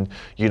fun, and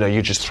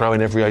you're just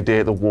throwing every idea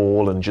at the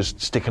wall and just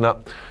sticking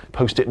up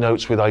post-it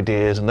notes with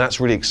ideas, and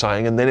that's really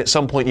exciting. And then at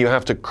some point you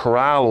have to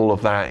corral all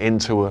of that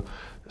into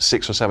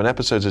 6 or 7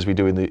 episodes, as we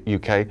do in the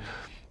UK.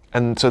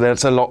 And so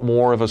that's a lot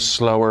more of a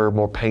slower,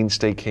 more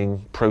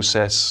painstaking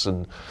process,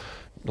 and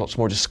lots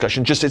more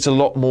discussion. Just it's a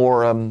lot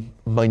more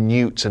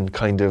minute and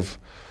kind of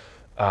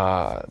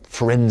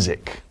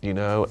forensic,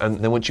 And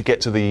then once you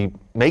get to the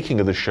making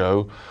of the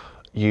show,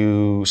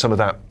 some of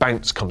that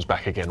bounce comes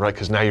back again, right?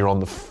 Because now you're on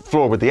the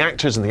floor with the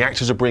actors, and the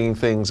actors are bringing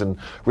things, and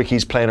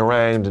Ricky's playing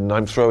around, and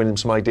I'm throwing in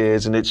some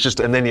ideas, and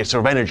and then you're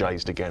sort of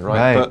energized again,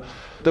 right? But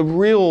the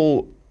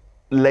real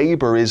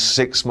labor is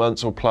 6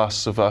 months or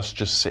plus of us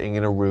just sitting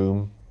in a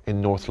room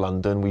in North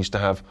London. We used to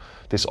have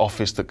this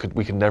office that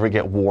we could never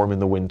get warm in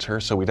the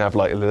winter, so we'd have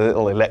like a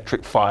little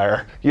electric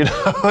fire,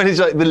 and it's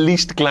like the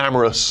least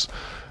glamorous,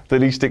 the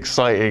least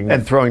exciting.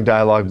 And throwing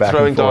dialogue back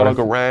throwing and forth. dialogue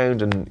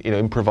around, and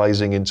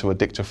improvising into a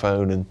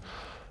dictaphone, and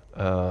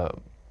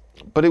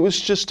but it was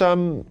just a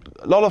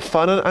lot of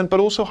fun, but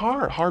also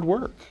hard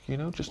work.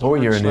 Just what were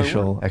your slow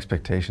initial work.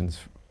 expectations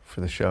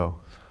for the show?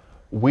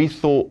 We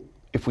thought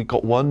if we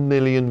got 1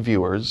 million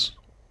viewers,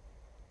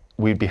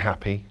 we'd be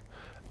happy,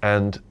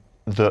 and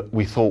that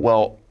we thought,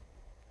 well,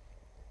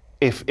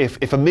 if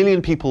 1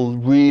 million people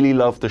really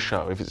love the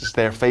show, if it's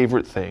their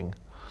favorite thing,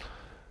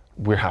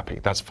 we're happy.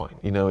 That's fine.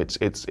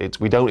 It's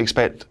we don't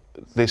expect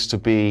this to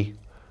be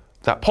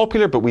that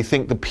popular, but we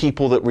think the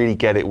people that really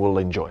get it will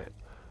enjoy it.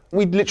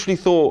 We literally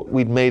thought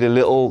we'd made a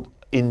little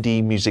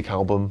indie music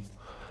album,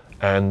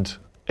 and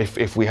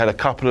if we had a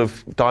couple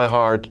of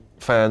diehard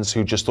fans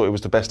who just thought it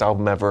was the best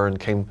album ever and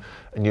came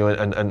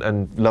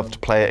and loved to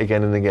play it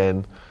again and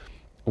again,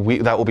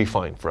 that will be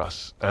fine for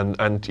us.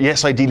 And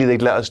yes, ideally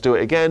they'd let us do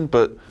it again,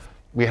 but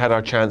we had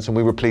our chance and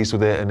we were pleased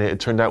with it, and it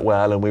turned out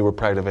well, and we were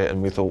proud of it,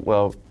 and we thought,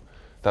 well,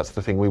 that's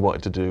the thing we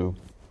wanted to do.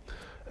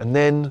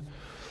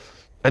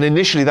 And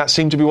initially that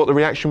seemed to be what the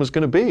reaction was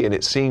going to be, and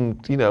it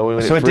seemed, when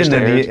so it first didn't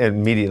aired,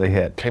 immediately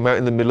hit. Came out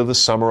in the middle of the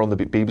summer on the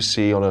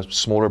BBC, on a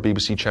smaller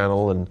BBC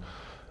channel,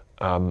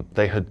 and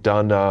they had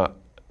done a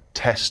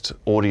test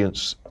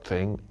audience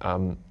thing,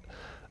 and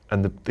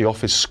the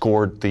Office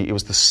scored it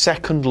was the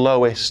second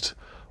lowest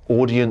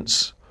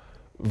audience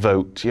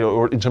vote,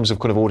 or in terms of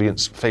kind of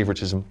audience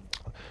favoritism.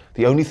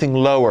 The only thing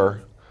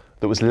lower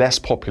that was less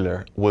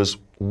popular was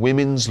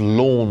women's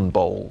lawn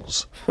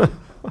bowls.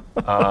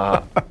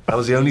 That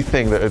was the only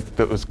thing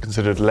that was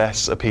considered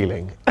less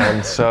appealing.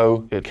 And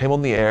so it came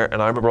on the air,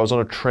 and I remember I was on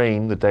a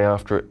train the day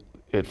after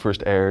it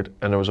first aired,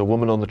 and there was a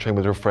woman on the train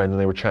with her friend, and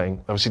they were chatting.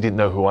 Obviously didn't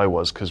know who I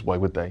was, because why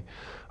would they?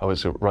 I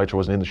was a writer,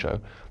 wasn't in the show.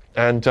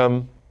 And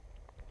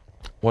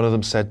one of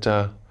them said,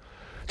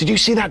 did you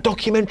see that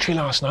documentary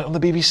last night on the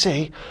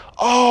BBC?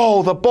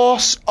 Oh, The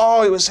Boss.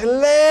 Oh, it was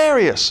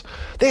hilarious.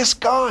 This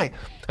guy.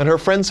 And her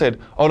friend said,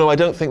 oh no, I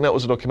don't think that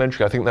was a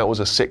documentary. I think that was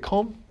a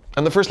sitcom.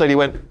 And the first lady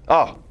went,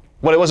 oh,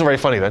 well, it wasn't very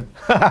funny then.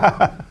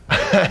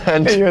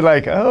 And you're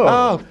like,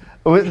 oh.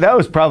 That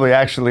was probably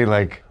actually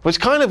like... It was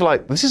kind of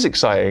like, this is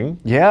exciting.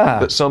 Yeah.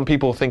 That some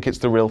people think it's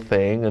the real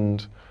thing,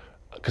 and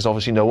because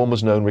obviously no one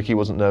was known, Ricky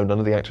wasn't known, none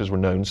of the actors were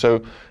known. So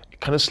it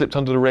kind of slipped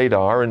under the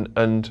radar,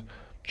 and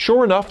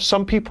sure enough,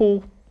 some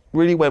people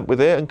really went with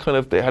it, and kind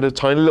of they had a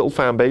tiny little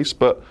fan base,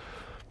 but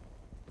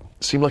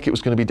it seemed like it was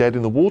going to be dead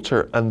in the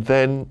water. And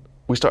then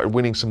we started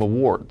winning some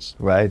awards.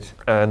 Right.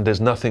 And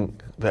there's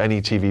nothing that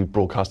any TV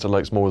broadcaster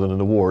likes more than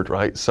an award,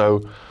 right?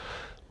 So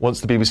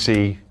once the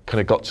BBC kind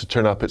of got to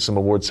turn up at some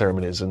award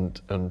ceremonies and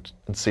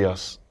see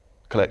us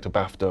collect a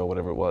BAFTA or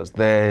whatever it was,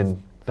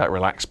 then that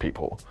relaxed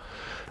people.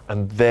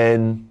 And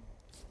then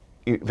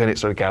it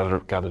sort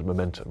of gathered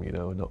momentum,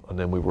 and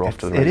then we were off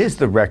to the races. It is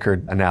the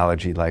record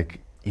analogy,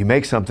 like you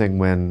make something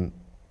when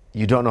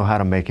you don't know how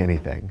to make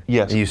anything.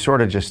 Yes. And you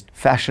sort of just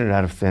fashion it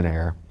out of thin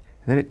air,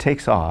 and then it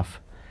takes off,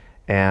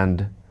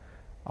 and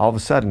all of a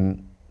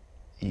sudden,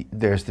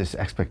 there's this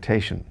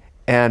expectation.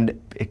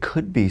 And it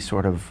could be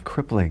sort of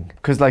crippling.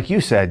 Because like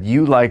you said,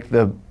 you like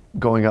the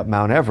going up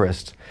Mount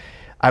Everest.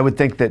 I would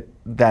think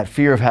that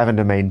fear of having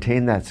to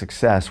maintain that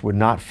success would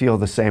not feel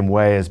the same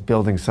way as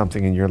building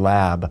something in your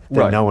lab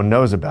that no one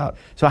knows about.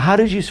 So how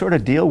did you sort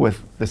of deal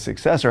with the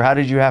success, or how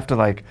did you have to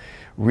like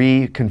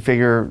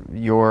reconfigure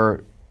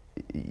your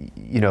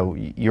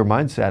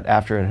mindset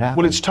after it happened?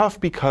 Well, it's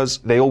tough because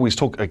they always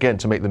talk, again,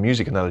 to make the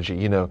music analogy,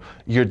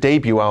 your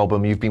debut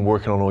album you've been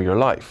working on all your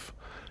life.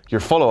 Your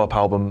follow-up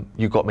album,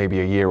 you got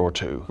maybe a year or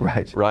two.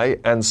 Right.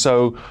 And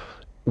so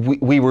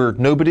we were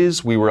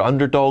nobodies, we were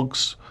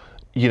underdogs.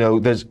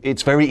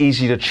 It's very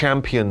easy to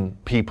champion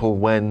people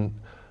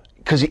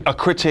because a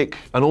critic,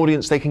 an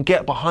audience, they can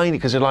get behind it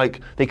because they're like,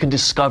 they can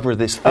discover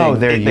this thing. Oh,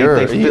 they're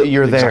yours.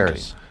 You're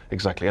theirs.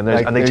 Exactly. And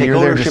they take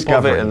ownership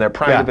of it and they're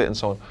proud of it and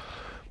so on.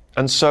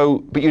 And so,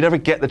 but you never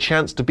get the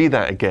chance to be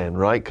that again,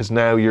 right? Because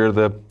now you're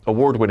the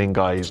award-winning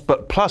guys.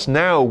 But plus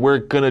now we're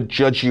going to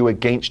judge you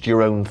against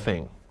your own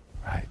thing.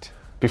 Right.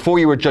 Before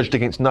you were judged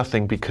against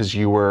nothing because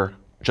you were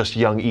just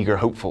young, eager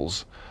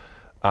hopefuls.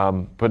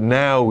 But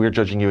now we're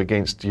judging you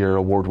against your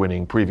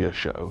award-winning previous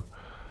show.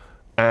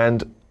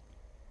 And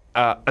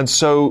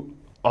so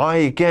I,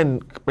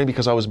 again, maybe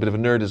because I was a bit of a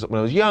nerd when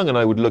I was young and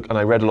I would look and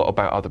I read a lot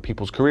about other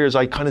people's careers,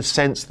 I kind of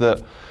sensed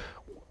that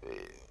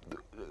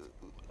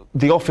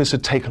The Office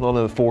had taken on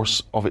a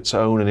force of its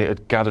own and it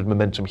had gathered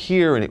momentum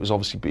here and it was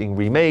obviously being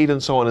remade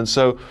and so on. And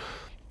so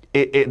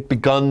it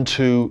begun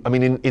to,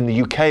 in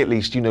the UK at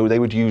least, they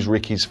would use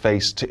Ricky's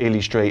face to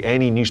illustrate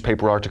any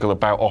newspaper article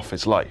about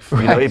office life.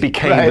 It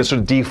became the sort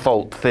of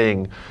default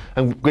thing.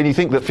 And when you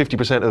think that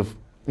 50% of,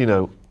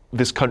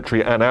 this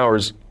country and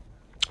ours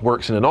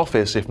works in an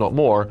office, if not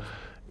more,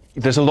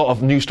 there's a lot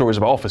of news stories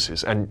about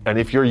offices. And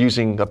if you're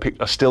using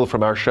a still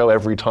from our show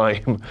every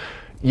time,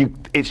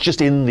 it's just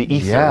in the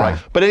ether, right?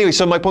 But anyway,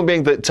 so my point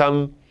being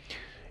that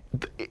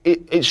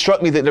it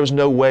struck me that there was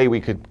no way we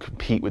could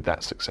compete with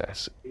that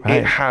success.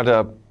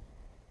 Right.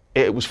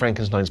 It was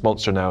Frankenstein's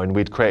monster now, and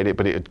we'd created it,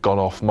 but it had gone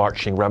off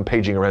marching,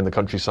 rampaging around the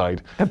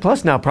countryside. And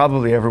plus now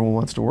probably everyone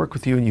wants to work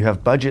with you and you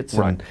have budgets,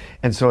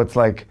 and so it's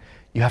like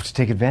you have to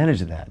take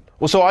advantage of that.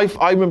 Well, so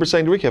I remember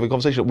saying to Ricky, having a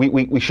conversation,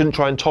 we shouldn't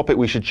try and top it,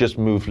 we should just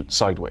move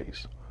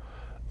sideways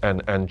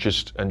and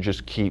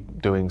just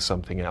keep doing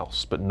something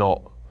else, but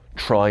not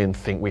try and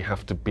think we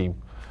have to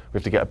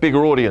get a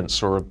bigger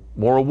audience or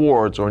more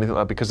awards or anything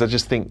like that, because I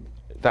just think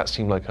that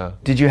seemed like a...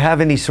 Did you have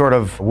any sort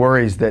of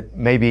worries that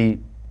maybe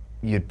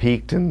you'd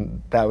peaked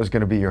and that was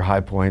going to be your high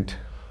point?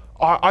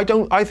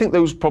 I think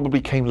those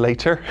probably came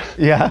later.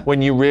 Yeah.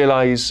 When you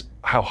realize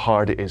how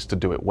hard it is to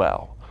do it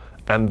well.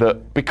 And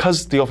that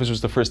because The Office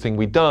was the first thing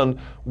we'd done,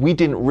 we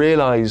didn't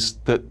realize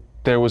that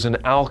there was an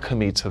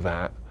alchemy to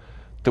that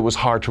was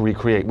hard to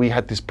recreate. We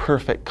had this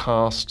perfect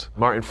cast.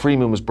 Martin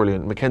Freeman was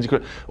brilliant. Mackenzie,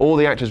 all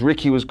the actors.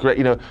 Ricky was great.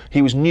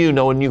 He was new.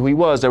 No one knew who he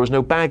was. There was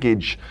no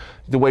baggage.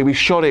 The way we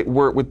shot it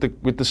worked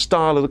with the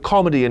style of the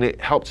comedy, and it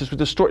helped us with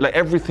the story. Like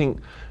everything,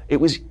 it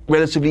was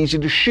relatively easy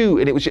to shoot,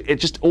 and it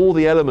just all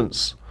the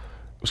elements.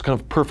 It was kind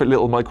of perfect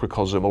little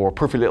microcosm or a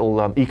perfect little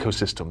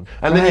ecosystem.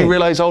 And then you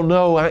realize, oh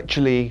no,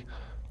 actually,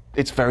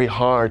 it's very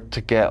hard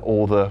to get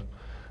all the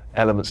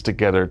elements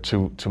together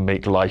to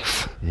make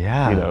life.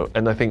 Yeah.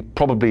 And I think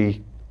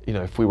probably,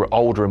 if we were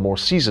older and more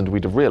seasoned,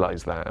 we'd have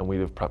realized that and we'd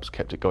have perhaps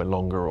kept it going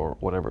longer or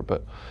whatever.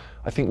 But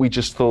I think we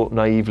just thought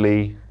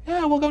naively,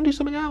 yeah, we'll go and do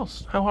something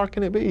else. How hard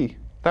can it be?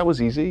 That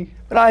was easy.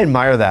 But I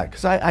admire that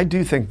because I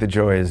do think the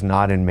joy is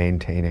not in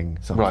maintaining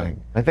something. Right.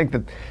 I think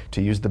that,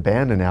 to use the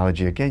band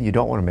analogy again, you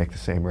don't want to make the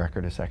same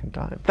record a second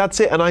time. That's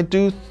it. And I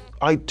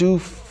do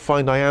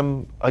find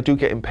I do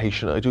get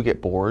impatient. I do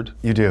get bored.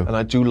 You do. And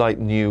I do like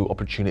new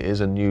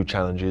opportunities and new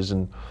challenges.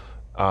 And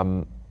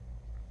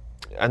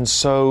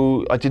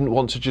so I didn't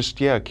want to just,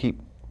 keep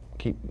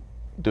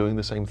doing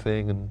the same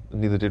thing, and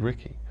neither did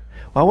Ricky.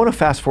 Well, I want to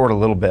fast forward a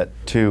little bit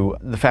to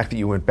the fact that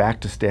you went back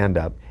to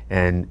stand-up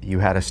and you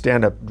had a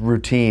stand-up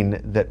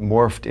routine that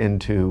morphed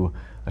into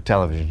a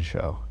television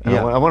show. And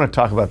I want to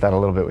talk about that a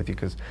little bit with you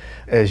because,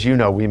 as you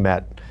know, we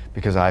met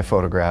because I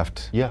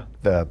photographed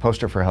the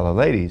poster for Hello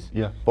Ladies.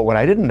 Yeah. But what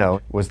I didn't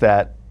know was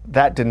that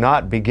did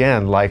not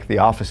begin like The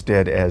Office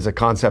did as a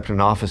concept in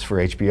Office for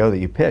HBO that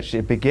you pitched.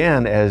 It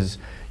began as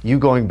you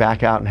going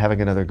back out and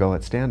having another go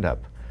at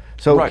stand-up.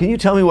 So can you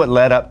tell me what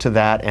led up to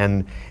that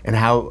and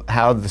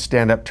how the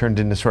stand-up turned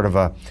into sort of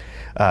a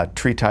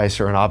treatise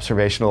or an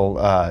observational,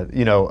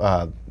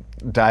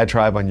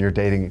 diatribe on your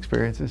dating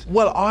experiences?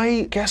 Well,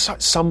 I guess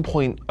at some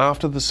point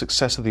after the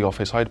success of The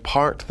Office, I'd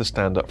parked the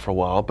stand-up for a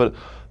while, but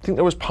I think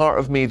there was part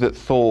of me that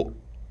thought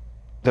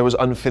there was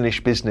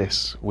unfinished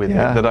business with it,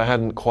 that I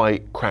hadn't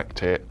quite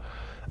cracked it.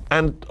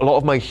 And a lot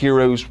of my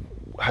heroes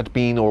had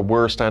been or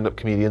were stand-up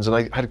comedians, and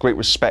I had a great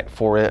respect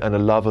for it and a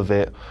love of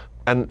it.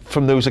 And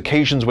from those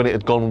occasions when it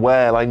had gone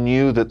well, I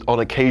knew that on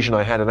occasion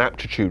I had an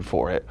aptitude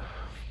for it.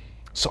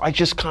 So I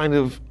just kind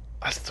of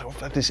sort of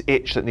had this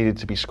itch that needed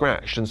to be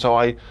scratched. And so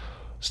I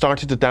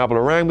started to dabble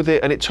around with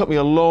it, and it took me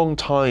a long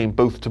time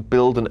both to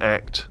build an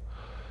act,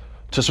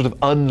 to sort of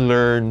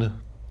unlearn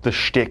the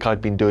shtick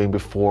I'd been doing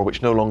before,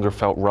 which no longer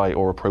felt right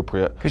or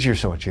appropriate. Because you're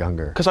so much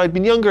younger. Because I'd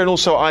been younger, and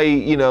also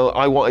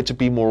I wanted to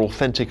be more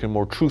authentic and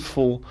more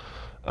truthful,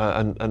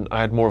 and I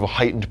had more of a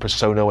heightened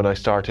persona when I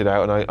started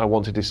out, and I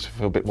wanted this to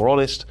feel a bit more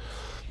honest.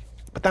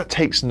 But that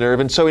takes nerve,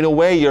 and so in a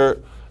way,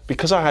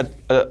 because I had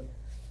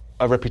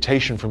a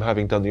reputation from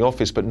having done The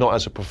Office, but not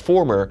as a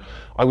performer,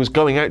 I was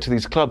going out to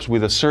these clubs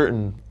with a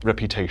certain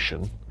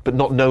reputation, but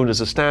not known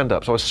as a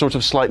stand-up. So I was sort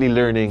of slightly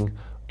learning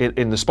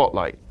in the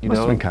spotlight, Must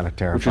have been kind of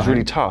terrifying. which was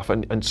really tough.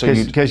 And so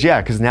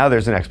because now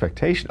there's an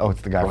expectation. Oh,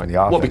 it's the guy from The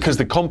Office. Well, because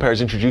the compere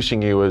is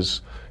introducing you as,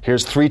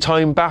 here's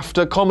 3-time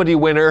BAFTA comedy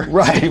winner,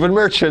 right. Stephen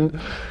Merchant,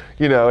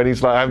 and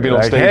he's like, I haven't been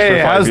on stage hey, for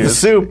 5 how's years. the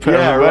soup?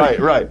 Yeah,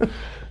 right.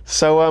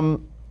 So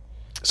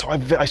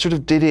I sort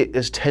of did it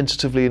as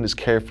tentatively and as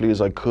carefully as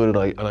I could,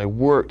 and I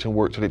worked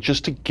at it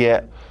just to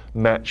get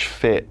match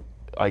fit,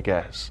 I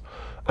guess.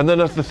 And then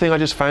the thing I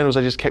just found was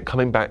I just kept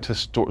coming back to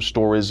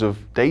stories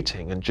of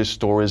dating and just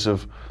stories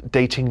of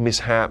dating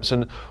mishaps.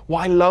 And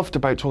what I loved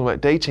about talking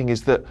about dating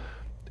is that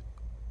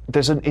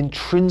there's an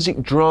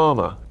intrinsic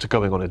drama to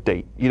going on a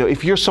date.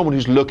 If you're someone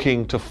who's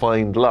looking to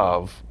find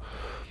love,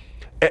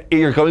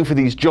 you're going for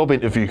these job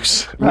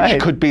interviews, right.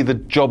 which could be the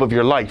job of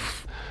your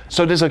life.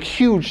 So there's a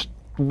huge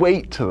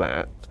weight to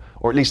that,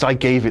 or at least I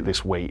gave it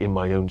this weight in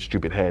my own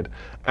stupid head.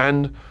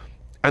 And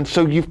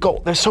so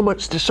there's so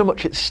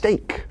much at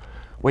stake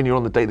when you're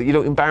on the date, that you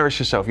don't embarrass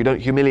yourself, you don't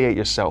humiliate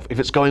yourself. If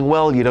it's going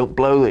well, you don't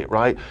blow it,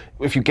 right?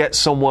 If you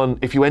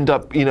end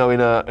up, in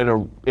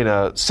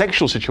a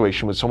sexual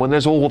situation with someone,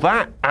 there's all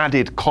that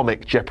added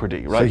comic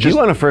jeopardy, right? So you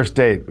on a first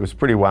date was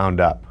pretty wound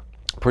up.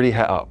 Pretty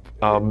het up.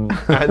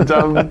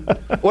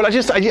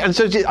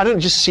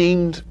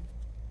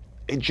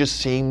 It just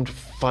seemed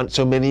fun.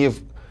 So many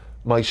of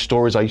my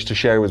stories I used to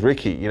share with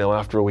Ricky,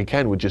 after a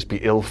weekend would just be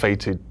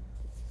ill-fated,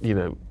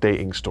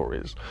 dating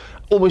stories.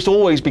 Almost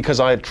always because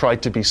I had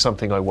tried to be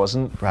something I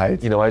wasn't.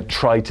 Right. I had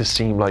tried to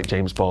seem like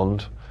James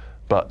Bond,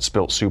 but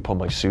spilt soup on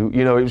my suit.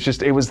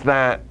 It was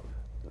that.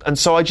 And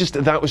so I just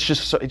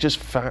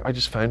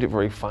found it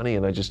very funny,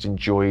 and I just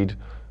enjoyed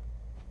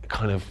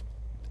kind of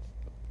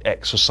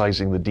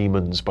exercising the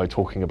demons by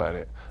talking about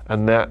it.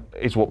 And that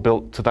is what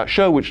built to that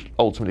show, which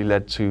ultimately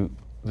led to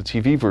the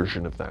TV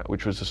version of that,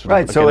 which was a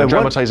sort of a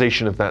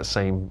dramatization of that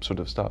same sort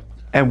of stuff.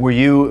 And were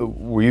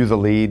you the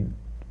lead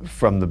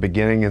from the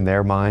beginning in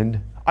their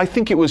mind? I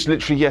think it was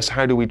literally, yes,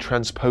 how do we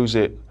transpose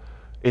it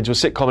into a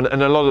sitcom?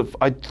 And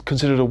I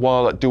considered a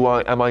while,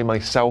 am I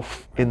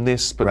myself in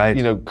this? But, right.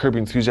 Curb Your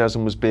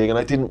Enthusiasm was big, and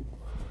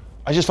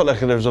I just felt like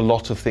there was a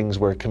lot of things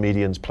where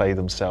comedians play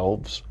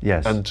themselves.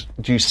 Yes. And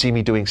do you see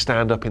me doing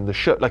stand-up in the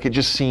show? Like,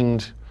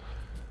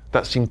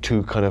 that seemed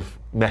too kind of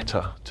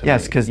meta to me.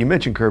 Yes, because you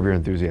mentioned Curb Your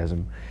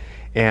Enthusiasm,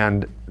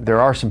 and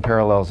there are some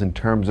parallels in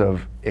terms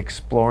of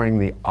exploring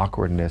the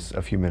awkwardness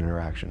of human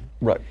interaction.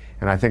 Right.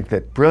 And I think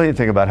that brilliant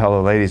thing about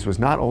Hello Ladies was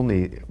not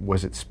only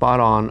was it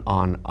spot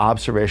on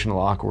observational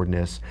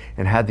awkwardness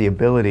and had the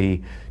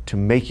ability to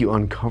make you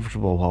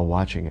uncomfortable while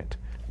watching it,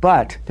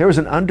 but there was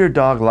an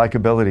underdog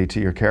likability to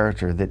your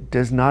character that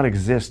does not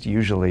exist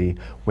usually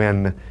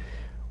when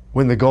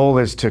the goal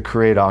is to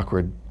create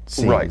awkward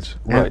scenes.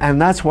 Right. And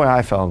that's why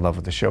I fell in love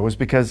with the show, was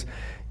because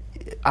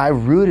I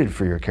rooted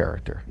for your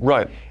character.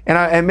 Right.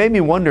 And it made me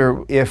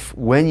wonder if,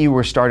 when you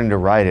were starting to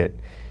write it,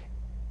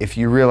 if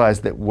you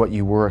realized that what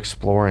you were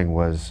exploring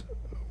was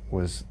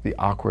the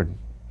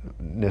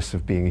awkwardness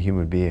of being a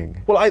human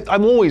being. Well,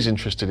 I'm always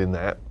interested in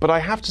that, but I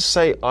have to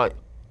say,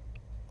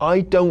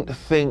 I don't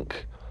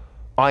think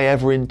I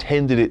ever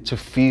intended it to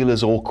feel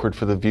as awkward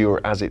for the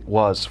viewer as it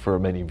was for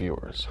many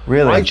viewers.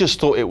 Really? I just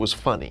thought it was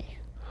funny.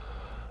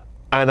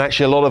 And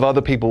actually a lot of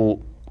other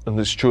people, and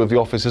it's true of The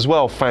Office as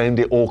well, found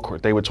it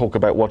awkward. They would talk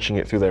about watching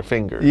it through their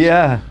fingers.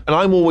 Yeah. And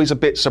I'm always a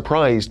bit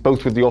surprised,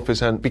 both with The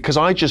Office and, because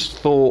I just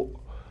thought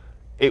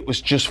it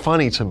was just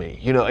funny to me.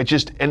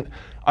 And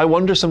I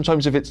wonder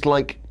sometimes if it's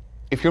like,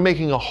 if you're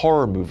making a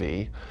horror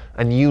movie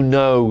and you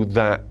know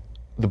that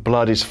the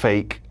blood is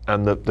fake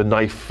and the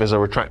knife is a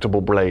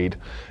retractable blade,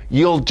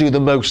 you'll do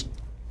the most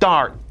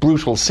dark,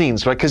 brutal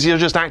scenes, right? Because you're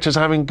just actors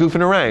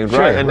goofing around, sure,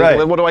 right? And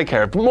right. What do I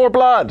care? More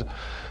blood.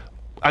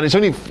 And it's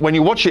only when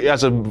you watch it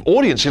as an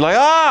audience, you're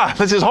like,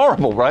 this is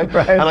horrible, right?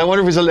 Right. And I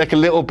wonder if it's like a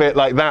little bit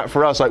like that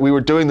for us. Like, we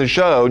were doing the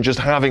show and just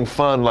having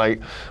fun,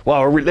 like,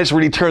 wow, let's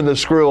really turn the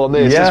screw on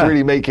this. Yeah. Let's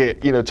really make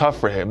it, tough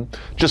for him.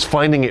 Just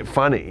finding it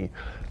funny.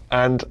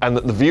 And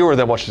the viewer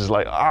then watches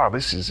like,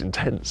 this is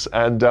intense.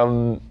 And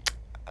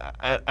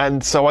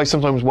so I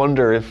sometimes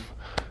wonder if,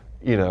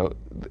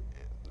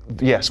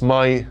 yes,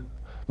 my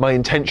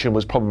intention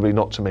was probably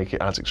not to make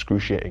it as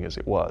excruciating as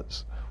it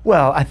was.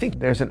 Well, I think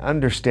there's an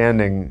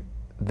understanding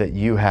that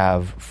you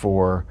have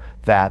for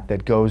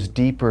that goes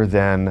deeper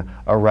than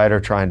a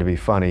writer trying to be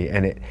funny,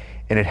 and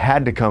it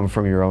had to come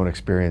from your own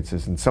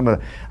experiences,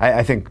 and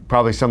I think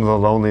probably some of the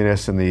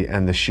loneliness and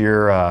the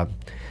sheer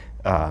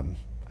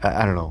I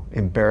I don't know,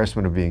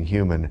 embarrassment of being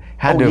human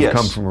had to have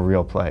come from a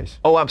real place.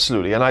 Oh,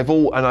 absolutely. And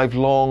I've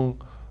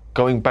long,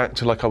 going back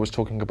to like I was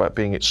talking about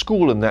being at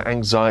school and that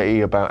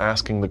anxiety about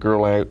asking the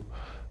girl out,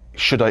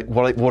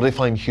 what if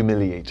I'm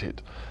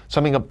humiliated?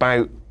 Something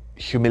about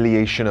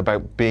humiliation,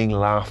 about being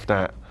laughed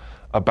at,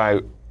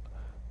 about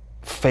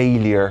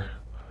failure,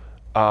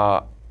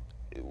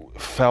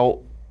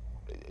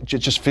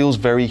 just feels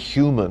very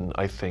human,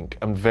 I think,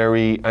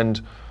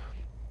 and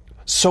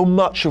so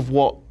much of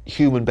what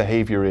human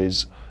behavior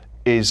is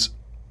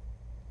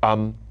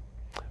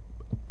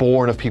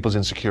born of people's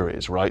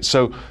insecurities, right?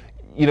 So,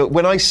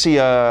 when I see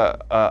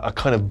a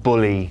kind of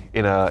bully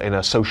in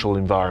a social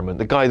environment,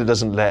 the guy that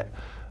doesn't let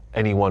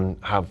anyone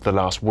have the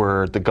last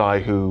word, the guy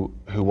who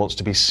wants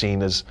to be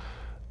seen as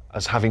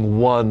having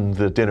won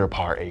the dinner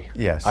party.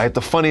 Yes. I had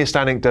the funniest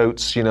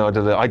anecdotes,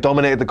 I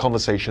dominated the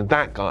conversation,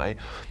 that guy.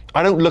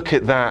 I don't look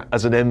at that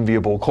as an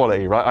enviable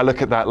quality, right? I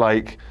look at that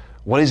like,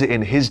 what is it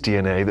in his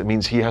DNA that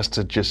means he has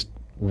to just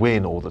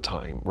win all the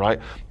time, right?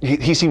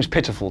 He seems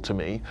pitiful to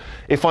me.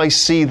 If I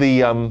see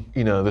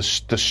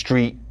the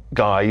street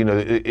guy,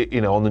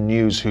 on the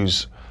news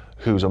who's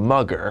a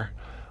mugger,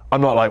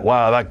 I'm not like,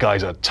 wow, that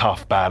guy's a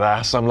tough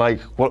badass. I'm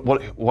like,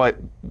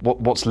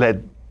 what's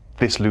led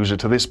this loser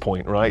to this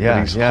point, right? Yeah,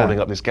 that he's holding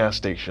up this gas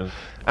station.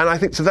 And I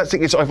think, so that's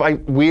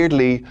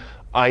it.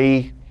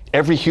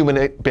 Every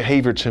human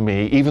behavior to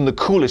me, even the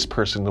coolest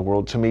person in the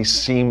world, to me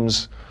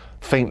seems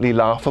faintly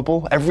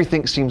laughable.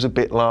 Everything seems a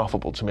bit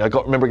laughable to me. I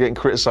remember getting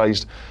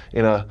criticized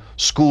in a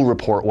school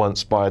report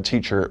once by a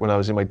teacher when I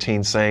was in my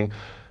teens saying,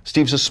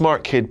 Steve's a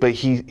smart kid, but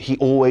he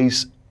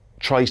always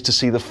tries to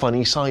see the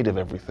funny side of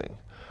everything.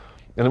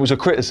 And it was a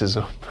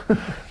criticism.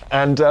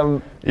 And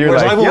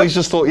whereas I've always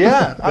just thought,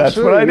 yeah, that's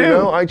what I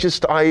do. I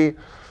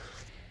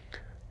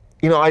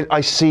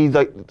see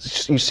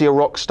that you see a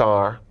rock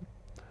star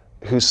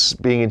who's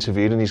being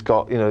interviewed, and he's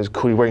got, he's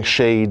cool, wearing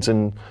shades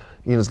and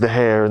the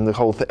hair and the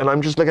whole thing. And I'm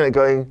just looking at it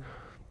going,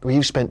 well,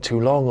 you've spent too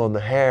long on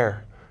the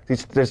hair.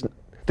 This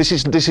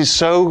is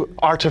so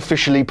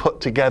artificially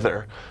put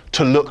together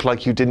to look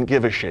like you didn't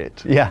give a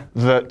shit. Yeah.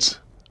 That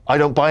I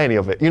don't buy any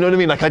of it. You know what I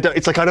mean? Like I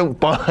don't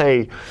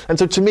buy. And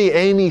so to me,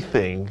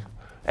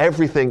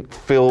 everything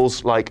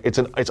feels like it's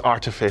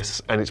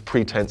artifice and it's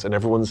pretense, and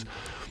everyone's,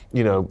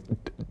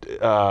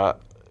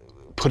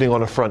 putting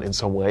on a front in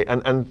some way,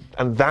 and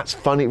that's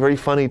funny, very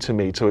funny to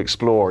me to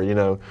explore,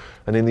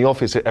 And in the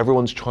office,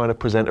 everyone's trying to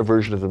present a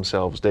version of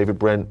themselves. David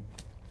Brent,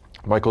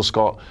 Michael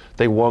Scott,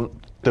 they want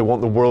the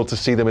world to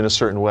see them in a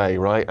certain way,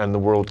 right? And the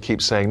world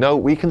keeps saying, no,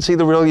 we can see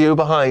the real you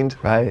behind.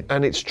 Right.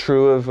 And it's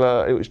true of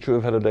it was true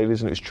of Hello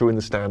Dailies, and it was true in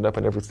the stand-up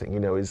and everything.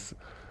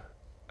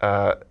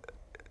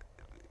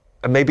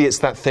 And maybe it's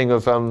that thing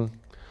of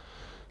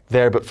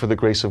there, but for the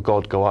grace of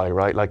God go I,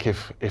 right? Like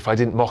if I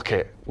didn't mock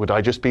it, would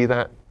I just be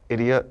that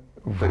idiot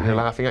that you're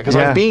laughing at? Because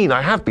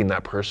I have been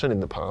that person in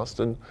the past,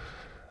 and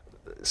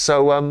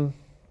so I don't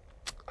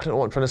know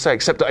what I'm trying to say,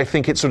 except that I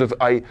think it's sort of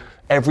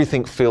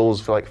everything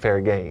feels like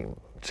fair game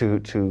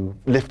to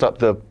lift up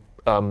the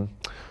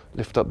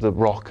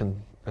rock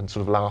and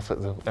sort of laugh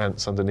at the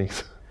ants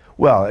underneath.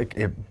 Well,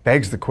 it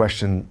begs the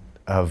question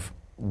of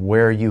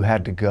where you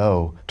had to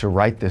go to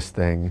write this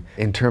thing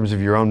in terms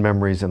of your own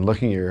memories and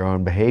looking at your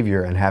own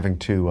behavior and having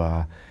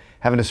to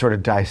sort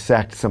of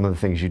dissect some of the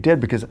things you did,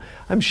 because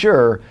I'm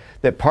sure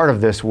that part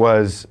of this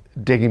was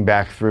digging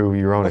back through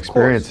your own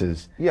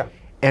experiences. Yeah.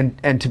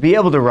 And to be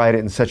able to write it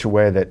in such a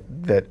way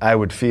that I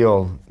would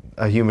feel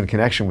a human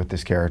connection with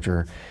this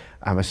character,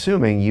 I'm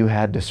assuming you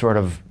had to sort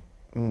of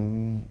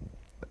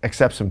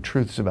accept some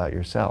truths about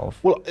yourself.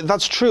 Well,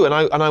 that's true, and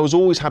I was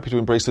always happy to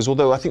embrace this,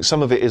 although I think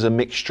some of it is a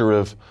mixture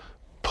of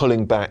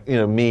pulling back,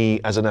 me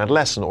as an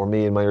adolescent or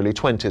me in my early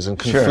 20s and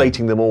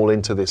conflating them all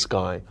into this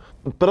guy.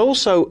 But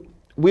also,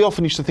 we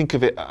often used to think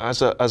of it as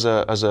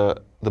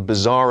the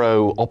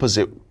bizarro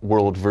opposite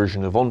world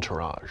version of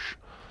Entourage,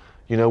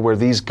 where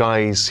these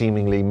guys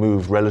seemingly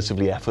move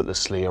relatively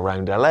effortlessly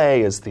around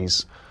LA as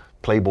these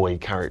playboy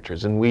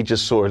characters, and we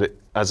just saw it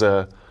as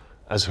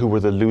who were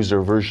the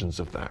loser versions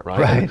of that, right?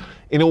 Right. And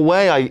in a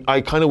way,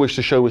 I kind of wish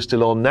the show was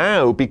still on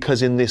now,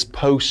 because in this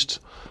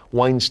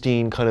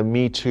post-Weinstein kind of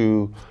Me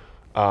Too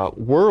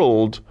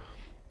world,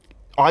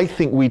 I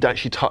think we'd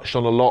actually touched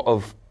on a lot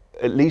of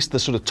at least the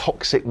sort of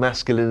toxic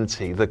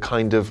masculinity, the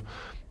kind of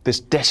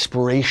this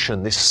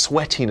desperation, this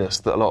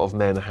sweatiness that a lot of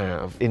men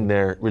have in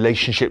their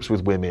relationships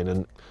with women.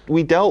 And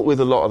we dealt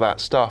with a lot of that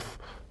stuff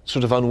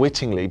sort of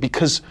unwittingly,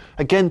 because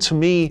again, to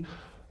me,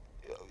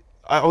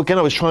 I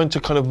was trying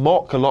to kind of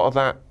mock a lot of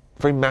that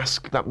very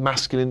that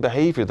masculine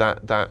behavior,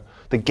 that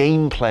the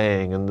game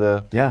playing and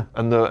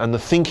the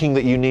thinking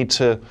that you need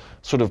to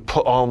sort of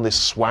put on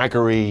this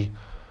swaggery,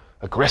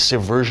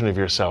 aggressive version of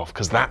yourself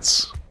because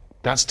that's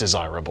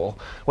desirable.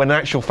 When in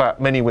actual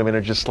fact, many women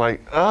are just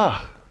like,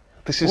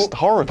 this is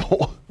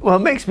horrible. Well,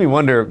 it makes me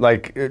wonder,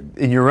 like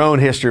in your own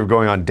history of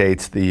going on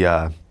dates,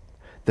 the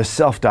the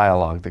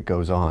self-dialogue that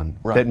goes on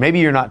that maybe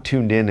you're not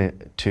tuned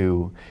in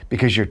to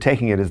because you're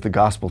taking it as the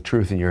gospel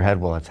truth in your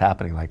head while it's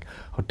happening, like,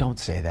 oh, don't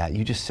say that,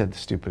 you just said the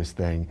stupidest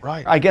thing.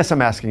 Right. I guess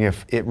I'm asking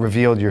if it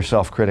revealed your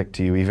self-critic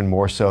to you even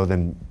more so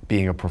than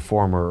being a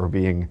performer or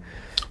being,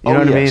 you know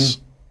what I mean?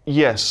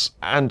 Yes,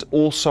 and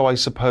also I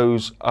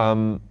suppose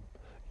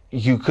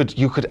you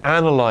could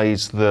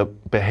analyze the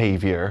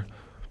behavior,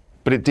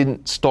 but it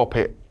didn't stop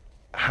it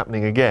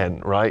happening again,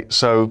 right?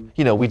 So,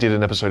 we did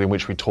an episode in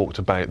which we talked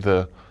about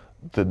the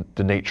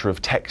nature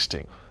of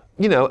texting,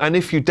 and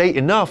if you date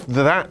enough,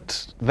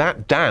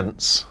 that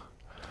dance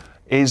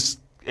is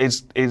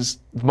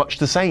much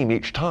the same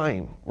each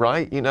time,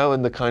 right?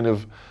 And the kind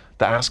of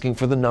the asking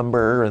for the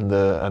number and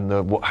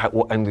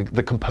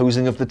the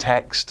composing of the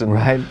text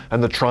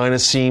and the trying to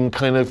seem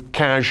kind of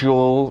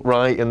casual,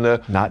 right? And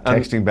the not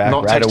texting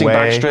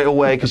back straight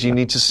away because you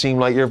need to seem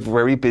like you're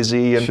very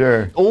busy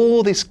and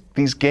all these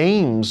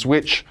games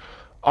which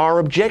are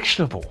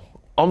objectionable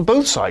on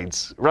both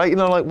sides, right?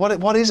 Like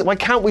what is it? Why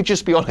can't we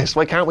just be honest?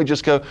 Why can't we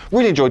just go,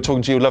 really enjoyed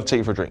talking to you, love to take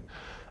you for a drink?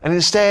 And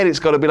instead it's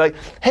got to be like,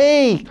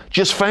 hey,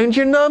 just found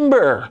your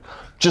number.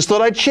 Just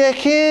thought I'd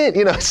check in.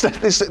 It's like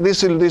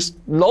this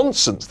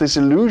nonsense, this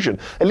illusion.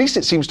 At least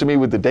it seems to me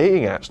with the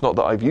dating apps, not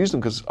that I've used them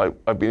because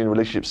I've been in a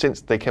relationship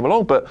since they came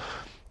along, but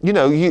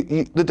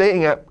the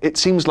dating app, it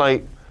seems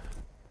like,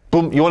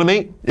 boom, you want to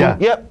meet? Yeah.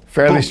 Boom, yep.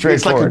 Fairly boom.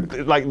 straightforward.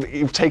 It's like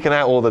you've taken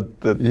out all the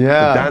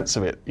dance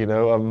of it,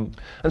 And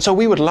so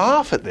we would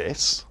laugh at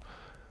this,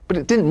 but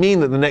it didn't mean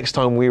that the next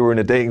time we were in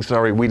a dating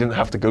scenario, we didn't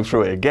have to go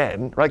through it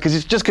again, right? Because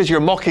it's just because you're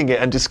mocking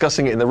it and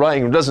discussing it in the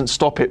writing room doesn't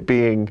stop it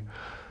being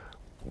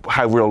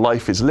how real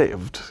life is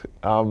lived.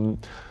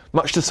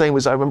 Much the same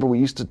as I remember we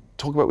used to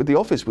talk about with The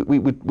Office. We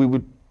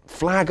would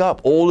flag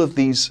up all of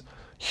these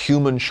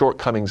human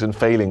shortcomings and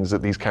failings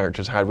that these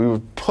characters had. We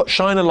would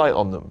shine a light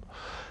on them,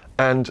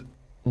 and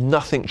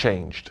nothing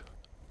changed.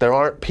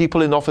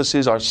 People in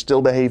offices are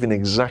still behaving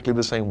exactly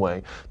the same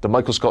way. The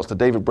Michael Scotts, the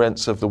David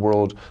Brents of the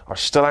world are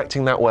still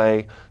acting that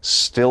way,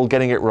 still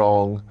getting it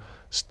wrong,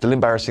 still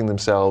embarrassing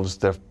themselves.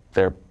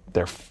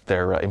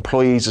 Their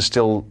employees are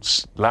still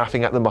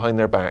laughing at them behind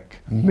their back.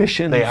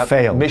 Mission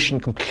failed. Mission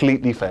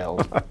completely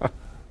failed.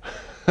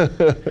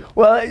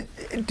 Well,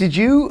 did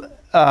you...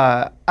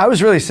 I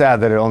was really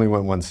sad that it only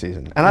went one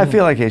season. And I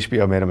feel like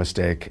HBO made a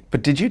mistake.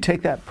 But did you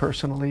take that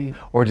personally?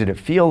 Or did it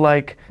feel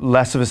like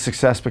less of a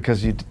success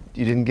because you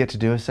didn't get to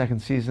do a second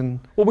season?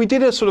 Well, we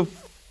did a sort of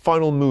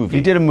final movie.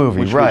 You did a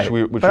movie, right.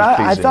 Which but was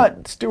pleasing. I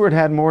thought Stewart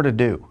had more to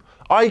do.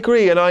 I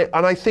agree. And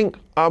I think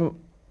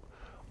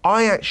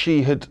I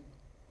actually had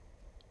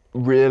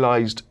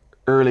realized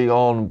early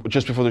on,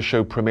 just before the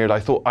show premiered,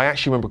 I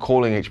actually remember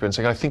calling HBO and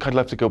saying, I think I'd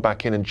love to go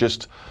back in and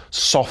just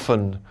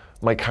soften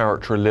my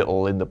character a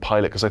little in the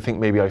pilot, because I think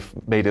maybe I've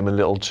made him a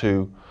little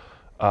too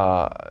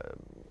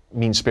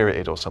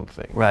mean-spirited or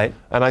something. Right.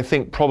 And I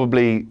think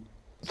probably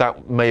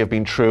that may have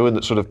been true, and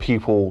that sort of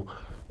people,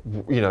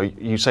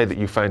 you say that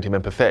you found him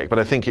empathetic, but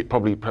I think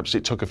perhaps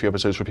it took a few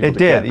episodes for people to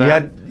get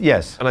that.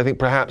 Yes. And I think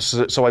perhaps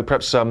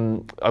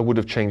I would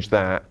have changed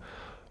that.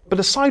 But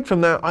aside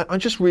from that, I'm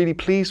just really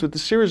pleased with the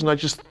series, and I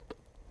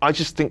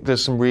just think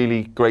there's some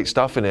really great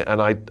stuff in it,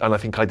 and I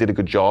think I did a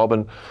good job,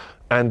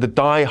 and the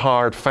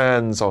die-hard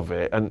fans of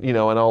it, and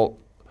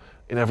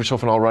every so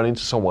often I'll run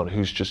into someone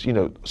who's just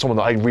someone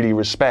that I really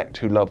respect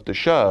who loved the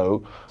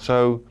show.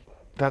 So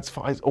that's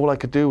fine. All I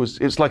could do was,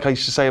 it's like I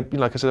used to say,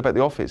 like I said about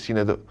The Office,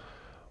 that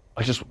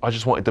I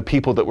just wanted the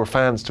people that were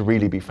fans to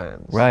really be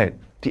fans. Right.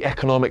 The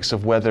economics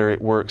of whether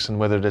it works and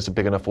whether there's a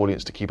big enough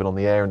audience to keep it on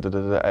the air and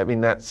I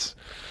mean that's.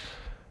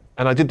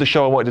 And I did the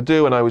show I wanted to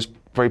do, and I was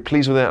very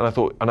pleased with it,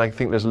 and I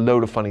think there's a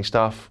load of funny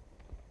stuff,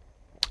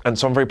 and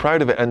so I'm very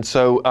proud of it. And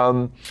so,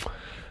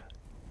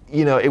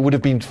 it would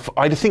have been,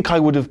 I think I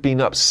would have been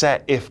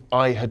upset if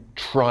I had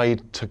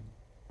tried to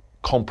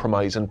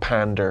compromise and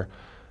pander,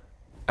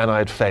 and I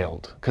had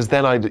failed. Because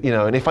then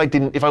and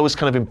if I was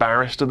kind of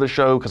embarrassed of the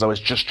show, because I was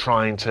just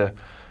trying to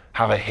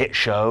have a hit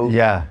show.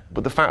 Yeah.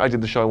 But the fact I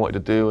did the show I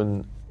wanted to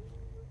do,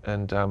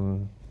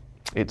 and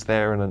it's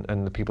there,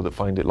 and the people that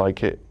find it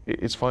like it,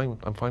 it's fine.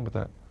 I'm fine with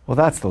that. Well,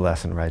 that's the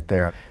lesson right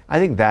there. I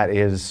think that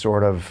is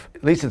sort of,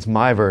 at least it's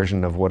my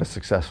version of what a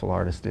successful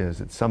artist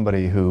is. It's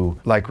somebody who,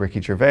 like Ricky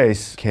Gervais,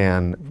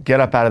 can get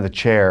up out of the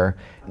chair,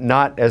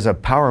 not as a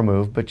power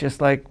move, but just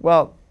like,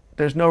 well,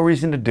 there's no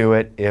reason to do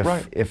it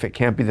if it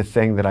can't be the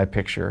thing that I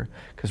picture,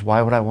 because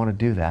why would I want to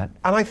do that?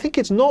 And I think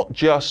it's not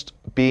just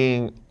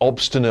being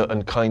obstinate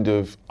and kind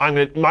of,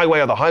 my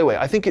way or the highway.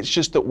 I think it's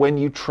just that when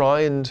you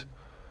try and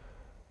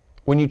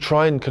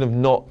kind of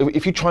not,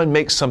 if you try and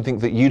make something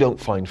that you don't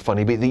find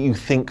funny, but that you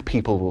think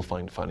people will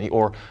find funny,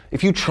 or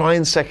if you try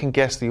and second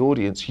guess the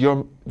audience,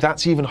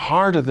 that's even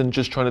harder than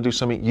just trying to do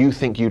something you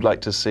think you'd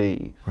like to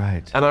see.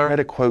 Right. And I read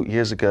a quote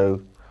years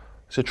ago,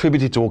 it's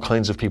attributed to all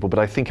kinds of people, but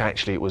I think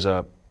actually it was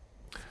a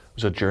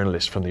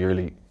journalist from the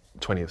early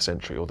 20th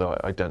century, although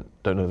I don't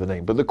know the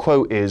name. But the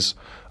quote is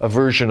a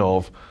version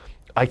of,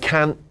 I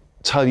can't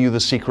tell you the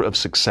secret of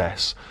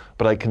success,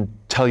 but I can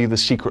tell you the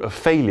secret of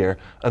failure,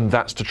 and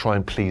that's to try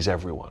and please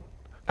everyone.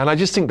 And I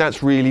just think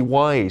that's really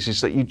wise,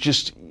 is that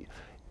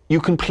you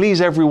can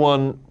please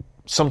everyone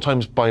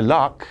sometimes by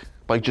luck,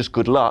 by just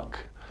good luck,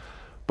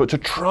 but to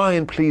try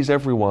and please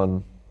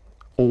everyone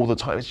all the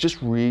time, it's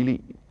just really,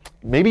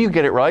 maybe you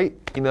get it right,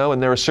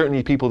 and there are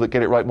certainly people that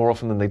get it right more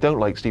often than they don't,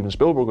 like Steven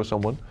Spielberg or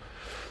someone,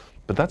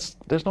 but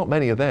there's not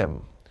many of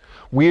them.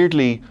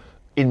 Weirdly,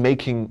 in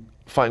making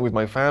Fighting With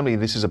My Family,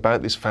 this is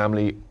about this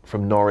family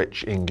from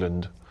Norwich,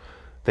 England.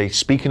 They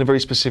speak in a very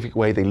specific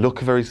way, they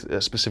look a very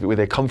specific way,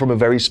 they come from a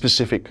very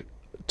specific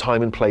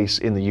time and place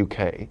in the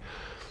UK.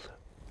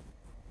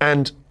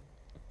 And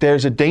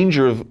there's a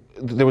danger of,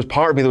 there was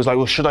part of me that was like,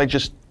 well, should I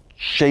just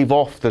shave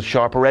off the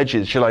sharper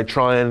edges? Should I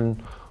try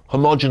and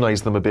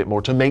homogenize them a bit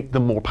more to make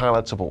them more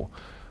palatable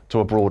to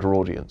a broader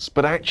audience?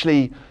 But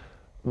actually,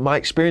 my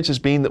experience has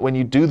been that when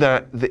you do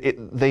that,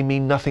 they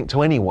mean nothing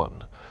to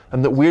anyone.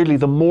 And that weirdly,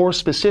 the more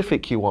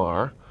specific you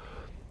are,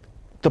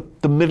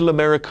 the middle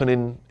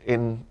American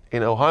in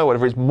Ohio,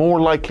 whatever, is more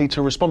likely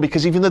to respond,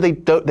 because even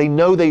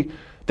though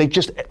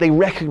they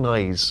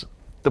recognize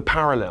the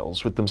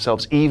parallels with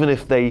themselves, even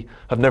if they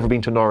have never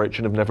been to Norwich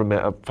and have never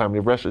met a family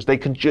of wrestlers. They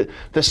can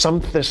there's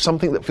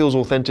something that feels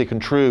authentic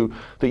and true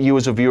that you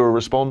as a viewer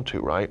respond to,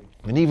 right?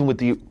 And even with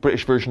the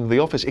British version of The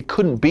Office, it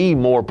couldn't be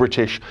more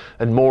British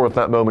and more of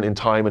that moment in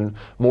time and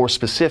more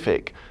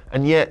specific.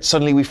 And yet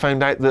suddenly we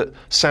found out that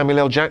Samuel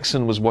L.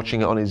 Jackson was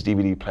watching it on his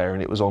DVD player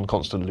and it was on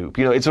constant loop.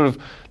 It's sort of,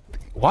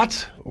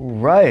 what?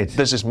 Right.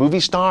 There's this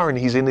movie star and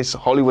he's in this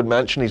Hollywood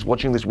mansion, he's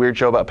watching this weird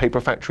show about a paper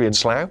factory in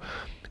Slough.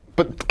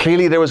 But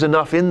clearly there was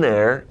enough in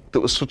there that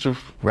was sort of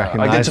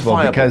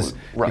identifiable.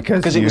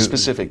 Because it was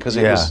specific, because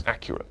it was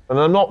accurate. And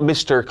I'm not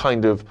Mr.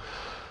 kind of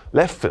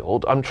left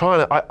field. I'm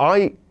trying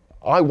to,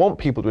 I want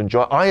people to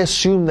enjoy it. I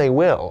assume they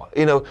will.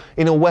 In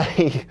a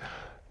way,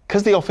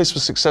 because The Office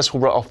was successful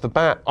right off the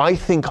bat, I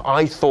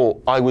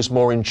thought I was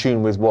more in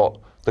tune with what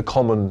the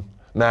common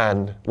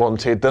man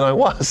wanted than I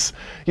was.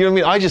 You know what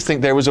I mean? I just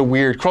think there was a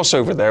weird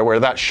crossover there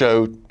where that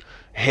show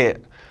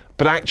hit.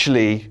 But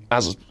actually,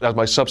 as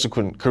my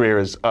subsequent career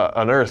has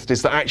unearthed,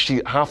 is that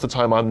actually half the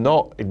time I'm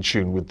not in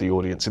tune with the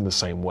audience in the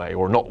same way,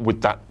 or not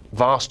with that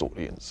vast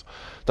audience,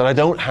 that I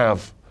don't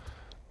have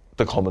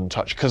the common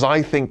touch, because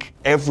I think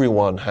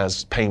everyone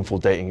has painful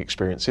dating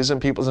experiences, and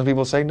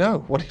people say, no,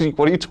 what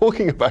are you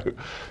talking about?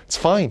 It's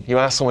fine. You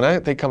ask someone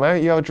out, they come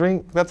out, you have a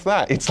drink, that's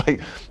that. It's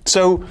like,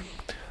 so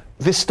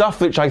this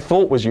stuff which I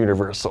thought was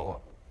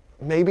universal,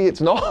 maybe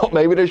it's not.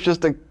 Maybe there's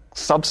just a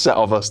subset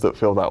of us that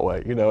feel that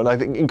way, and I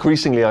think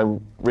increasingly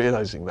I'm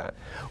realizing that.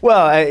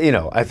 Well,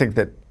 I think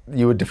that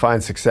you would define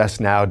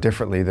success now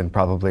differently than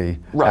probably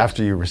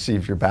after you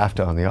received your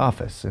BAFTA on The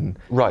Office. And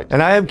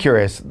I am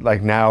curious,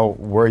 like now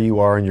where you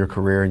are in your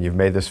career and you've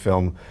made this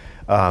film,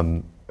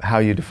 how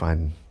you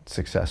define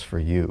success for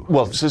you.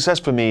 Well, success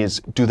for me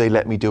is, do they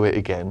let me do it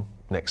again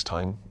next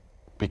time?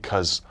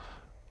 Because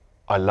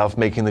I love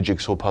making the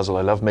jigsaw puzzle,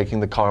 I love making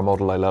the car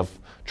model, I love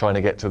trying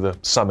to get to the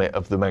summit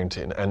of the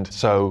mountain. And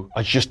so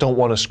I just don't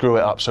want to screw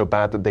it up so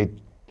bad that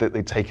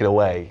they take it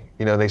away.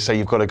 They say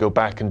you've got to go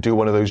back and do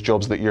one of those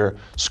jobs that your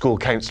school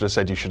counsellor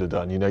said you should have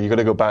done. You've got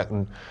to go back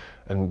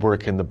and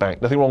work in the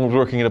bank. Nothing wrong with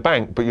working in a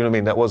bank, but you know what I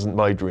mean? That wasn't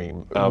my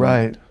dream.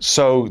 Right.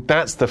 So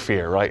that's the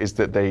fear, right? Is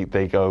that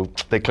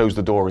they close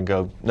the door and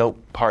go, nope,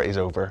 party's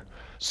over.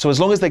 So as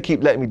long as they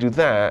keep letting me do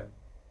that,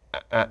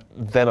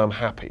 then I'm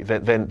happy.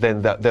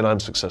 Then I'm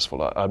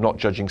successful. I'm not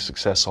judging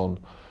success on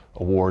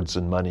awards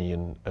and money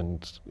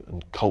and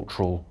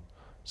cultural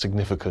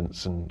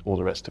significance and all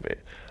the rest of it.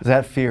 Does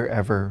that fear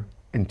ever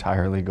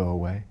entirely go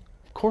away?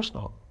 Of course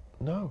not.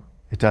 No.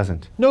 It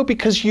doesn't? No,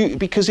 because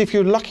if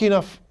you're lucky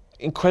enough,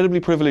 incredibly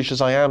privileged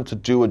as I am, to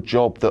do a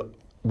job that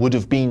would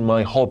have been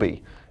my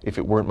hobby if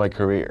it weren't my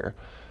career,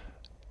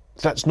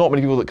 that's not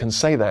many people that can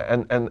say that.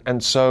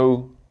 And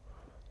so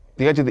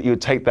the idea that you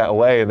would take that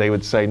away and they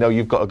would say, no,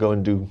 you've got to go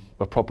and do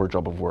a proper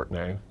job of work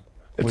now.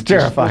 It's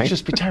terrifying. Would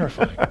just be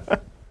terrifying.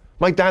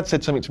 My dad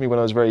said something to me when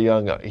I was very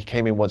young. He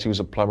came in once, he was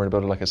a plumber in a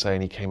building, like I say,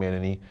 and he came in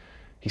and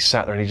he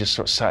sat there and he just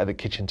sort of sat at the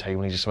kitchen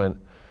table and he just went,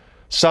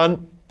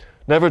 son,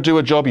 never do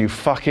a job you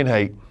fucking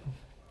hate.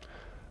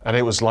 And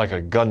it was like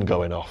a gun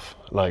going off.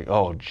 Like,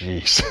 oh,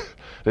 jeez.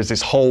 There's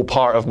this whole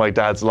part of my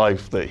dad's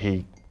life that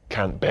he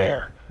can't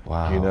bear.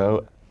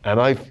 Wow.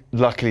 And I've,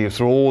 luckily,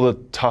 through all the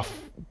tough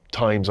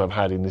times I've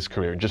had in this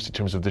career, just in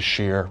terms of the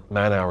sheer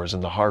man hours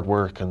and the hard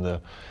work and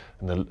the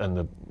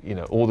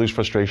all those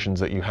frustrations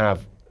that you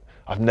have,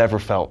 I've never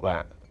felt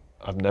that.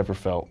 I've never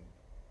felt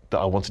that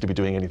I wanted to be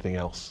doing anything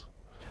else.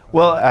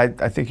 Well, I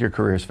think your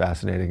career is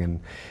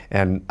fascinating,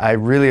 and I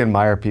really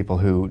admire people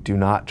who do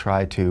not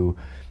try to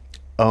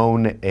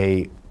own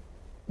a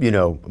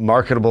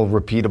marketable,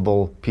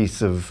 repeatable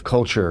piece of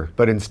culture,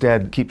 but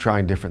instead keep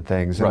trying different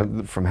things. Right.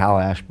 And from Hal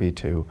Ashby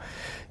to,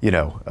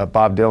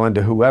 Bob Dylan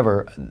to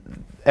whoever,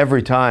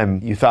 every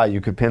time you thought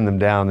you could pin them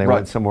down, they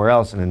went somewhere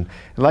else. And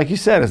like you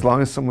said, as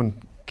long as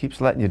someone keeps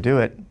letting you do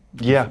it,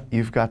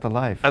 you've got the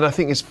life. And I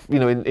think it's,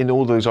 in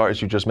all those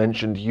artists you just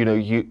mentioned,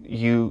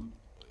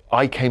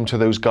 I came to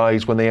those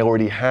guys when they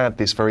already had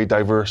this very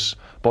diverse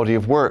body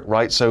of work,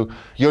 right? So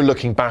you're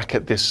looking back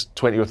at this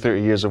 20 or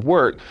 30 years of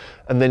work,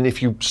 and then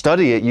if you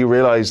study it, you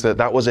realize that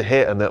that was a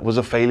hit and that was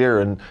a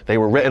failure, and they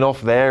were written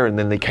off there, and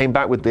then they came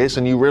back with this,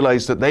 and you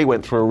realize that they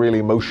went through a really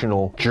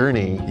emotional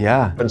journey.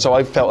 Yeah. And so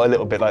I felt a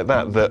little bit like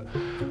that,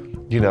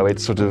 you know,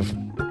 it's sort of,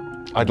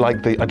 I'd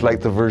like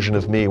the version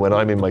of me when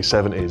I'm in my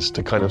 70s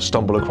to kind of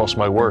stumble across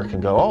my work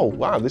and go, oh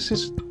wow,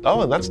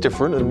 and that's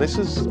different, and this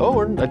is, and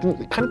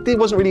I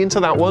wasn't really into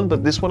that one,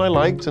 but this one I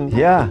liked. And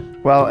yeah,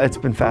 well, it's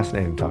been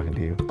fascinating talking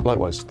to you.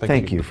 Likewise,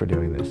 thank you for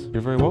doing this.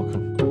 You're very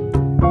welcome.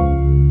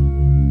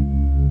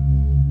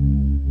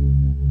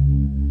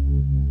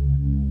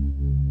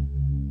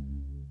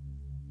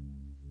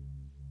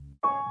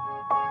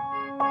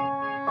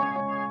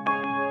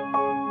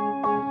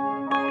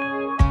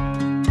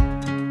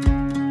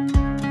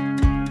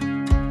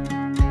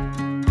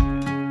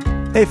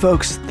 Hey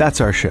folks, that's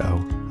our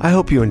show. I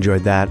hope you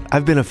enjoyed that.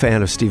 I've been a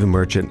fan of Stephen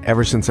Merchant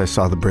ever since I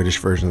saw the British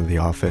version of The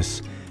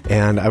Office,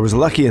 and I was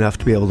lucky enough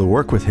to be able to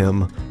work with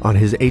him on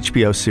his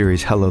HBO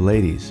series Hello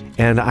Ladies,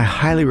 and I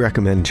highly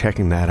recommend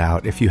checking that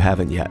out if you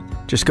haven't yet.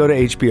 Just go to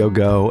HBO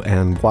Go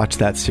and watch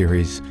that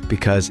series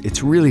because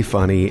it's really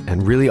funny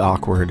and really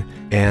awkward,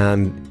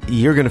 and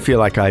you're going to feel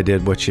like I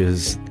did, which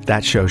is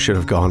that show should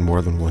have gone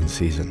more than one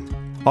season.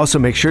 Also,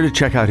 make sure to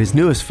check out his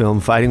newest film,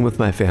 Fighting with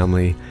My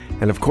Family.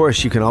 And of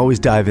course, you can always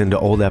dive into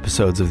old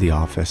episodes of The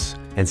Office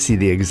and see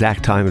the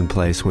exact time and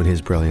place when his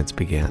brilliance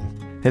began.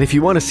 And if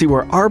you want to see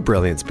where our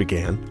brilliance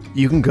began,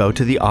 you can go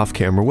to the Off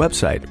Camera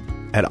website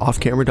at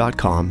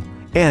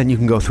offcamera.com, and you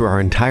can go through our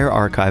entire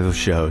archive of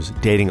shows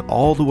dating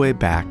all the way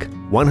back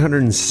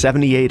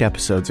 178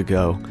 episodes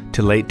ago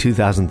to late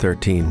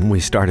 2013 when we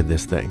started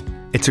this thing.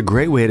 It's a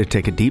great way to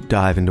take a deep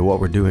dive into what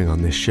we're doing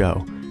on this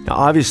show. Now,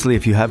 obviously,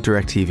 if you have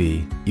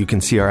DirecTV, you can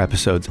see our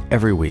episodes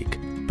every week.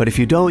 But if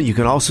you don't, you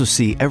can also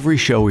see every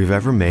show we've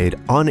ever made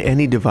on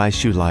any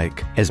device you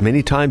like, as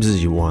many times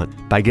as you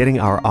want, by getting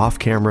our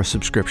off-camera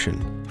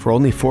subscription. For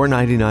only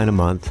 $4.99 a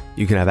month,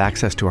 you can have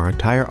access to our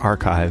entire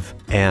archive,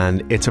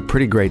 and it's a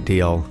pretty great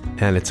deal,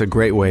 and it's a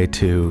great way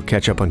to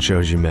catch up on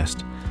shows you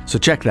missed. So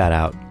check that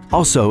out.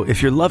 Also,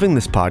 if you're loving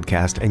this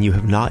podcast and you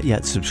have not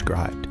yet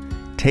subscribed,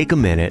 take a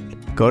minute,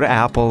 go to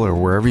Apple or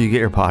wherever you get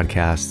your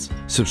podcasts,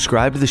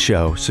 subscribe to the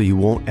show so you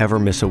won't ever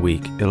miss a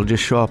week. It'll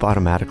just show up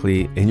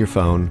automatically in your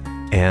phone,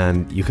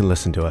 and you can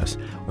listen to us.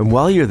 And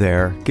while you're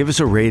there, give us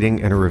a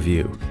rating and a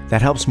review.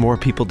 That helps more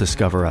people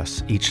discover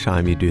us each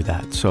time you do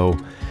that. So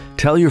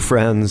tell your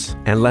friends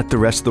and let the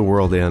rest of the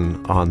world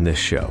in on this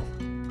show.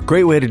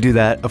 Great way to do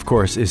that, of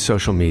course, is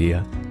social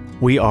media.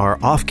 We are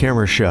Off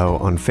Camera Show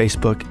on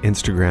Facebook,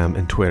 Instagram,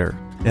 and Twitter.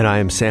 And I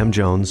am Sam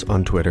Jones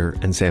on Twitter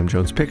and Sam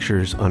Jones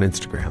Pictures on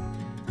Instagram.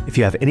 If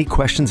you have any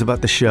questions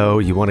about the show,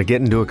 you want to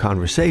get into a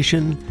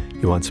conversation,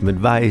 you want some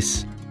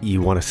advice, you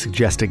want to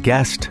suggest a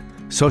guest,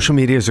 social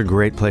media is a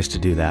great place to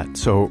do that.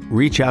 So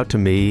reach out to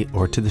me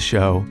or to the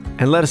show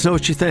and let us know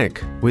what you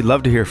think. We'd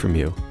love to hear from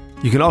you.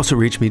 You can also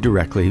reach me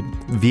directly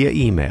via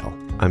email.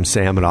 I'm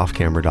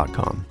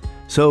sam@offcamera.com.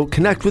 So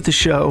connect with the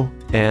show,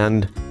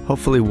 and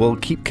hopefully we'll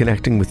keep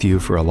connecting with you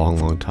for a long,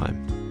 long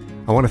time.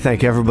 I want to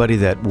thank everybody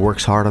that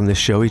works hard on this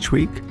show each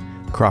week.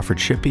 Crawford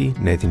Shippey,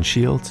 Nathan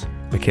Shields,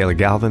 Michaela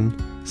Galvin,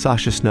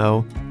 Sasha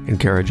Snow, and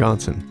Kara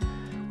Johnson.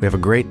 We have a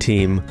great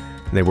team,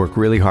 and they work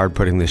really hard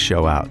putting this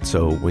show out.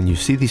 So when you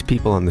see these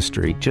people on the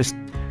street, just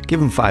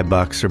give them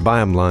 $5 or buy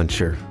them lunch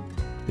or,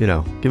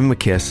 give them a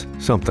kiss,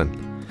 something.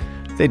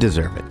 They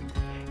deserve it.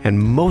 And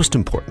most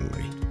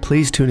importantly,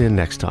 please tune in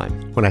next time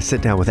when I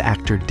sit down with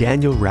actor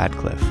Daniel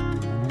Radcliffe.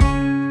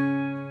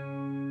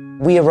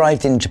 We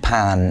arrived in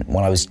Japan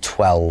when I was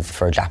 12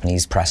 for a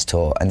Japanese press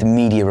tour, and the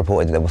media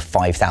reported that there were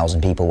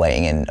 5,000 people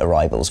waiting in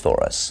arrivals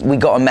for us. We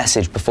got a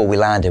message before we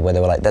landed where they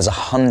were like, there's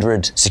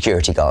 100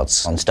 security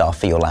guards on staff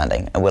for your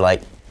landing. And we're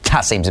like,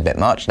 that seems a bit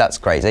much, that's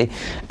crazy.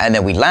 And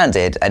then we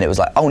landed, and it was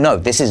like, oh no,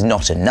 this is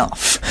not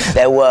enough.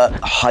 There were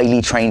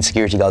highly trained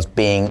security guards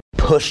being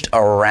pushed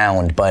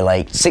around by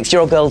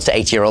 6-year-old girls to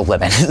 80-year-old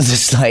women.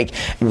 It's just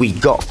we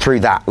got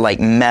through that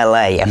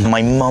melee, and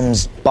my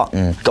mum's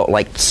button got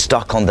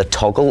stuck on the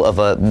toggle of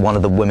one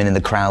of the women in the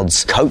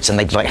crowd's coats, and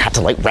they had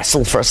to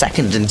wrestle for a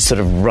second and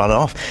sort of run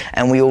off.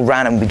 And we all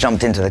ran and we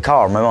jumped into the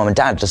car, and my mum and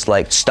dad just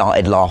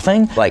started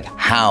laughing.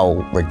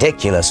 How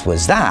ridiculous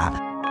was that?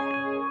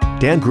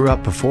 Dan grew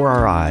up before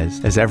our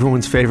eyes as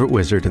everyone's favorite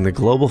wizard in the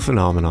global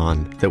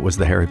phenomenon that was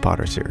the Harry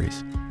Potter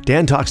series.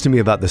 Dan talks to me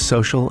about the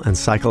social and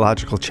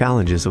psychological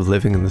challenges of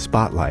living in the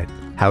spotlight,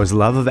 how his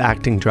love of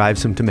acting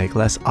drives him to make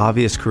less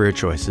obvious career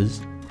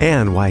choices,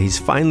 and why he's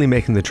finally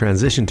making the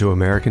transition to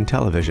American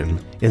television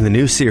in the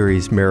new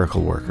series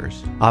Miracle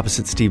Workers,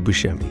 opposite Steve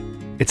Buscemi.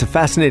 It's a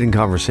fascinating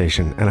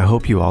conversation, and I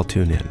hope you all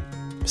tune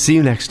in. See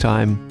you next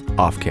time,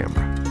 Off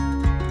Camera.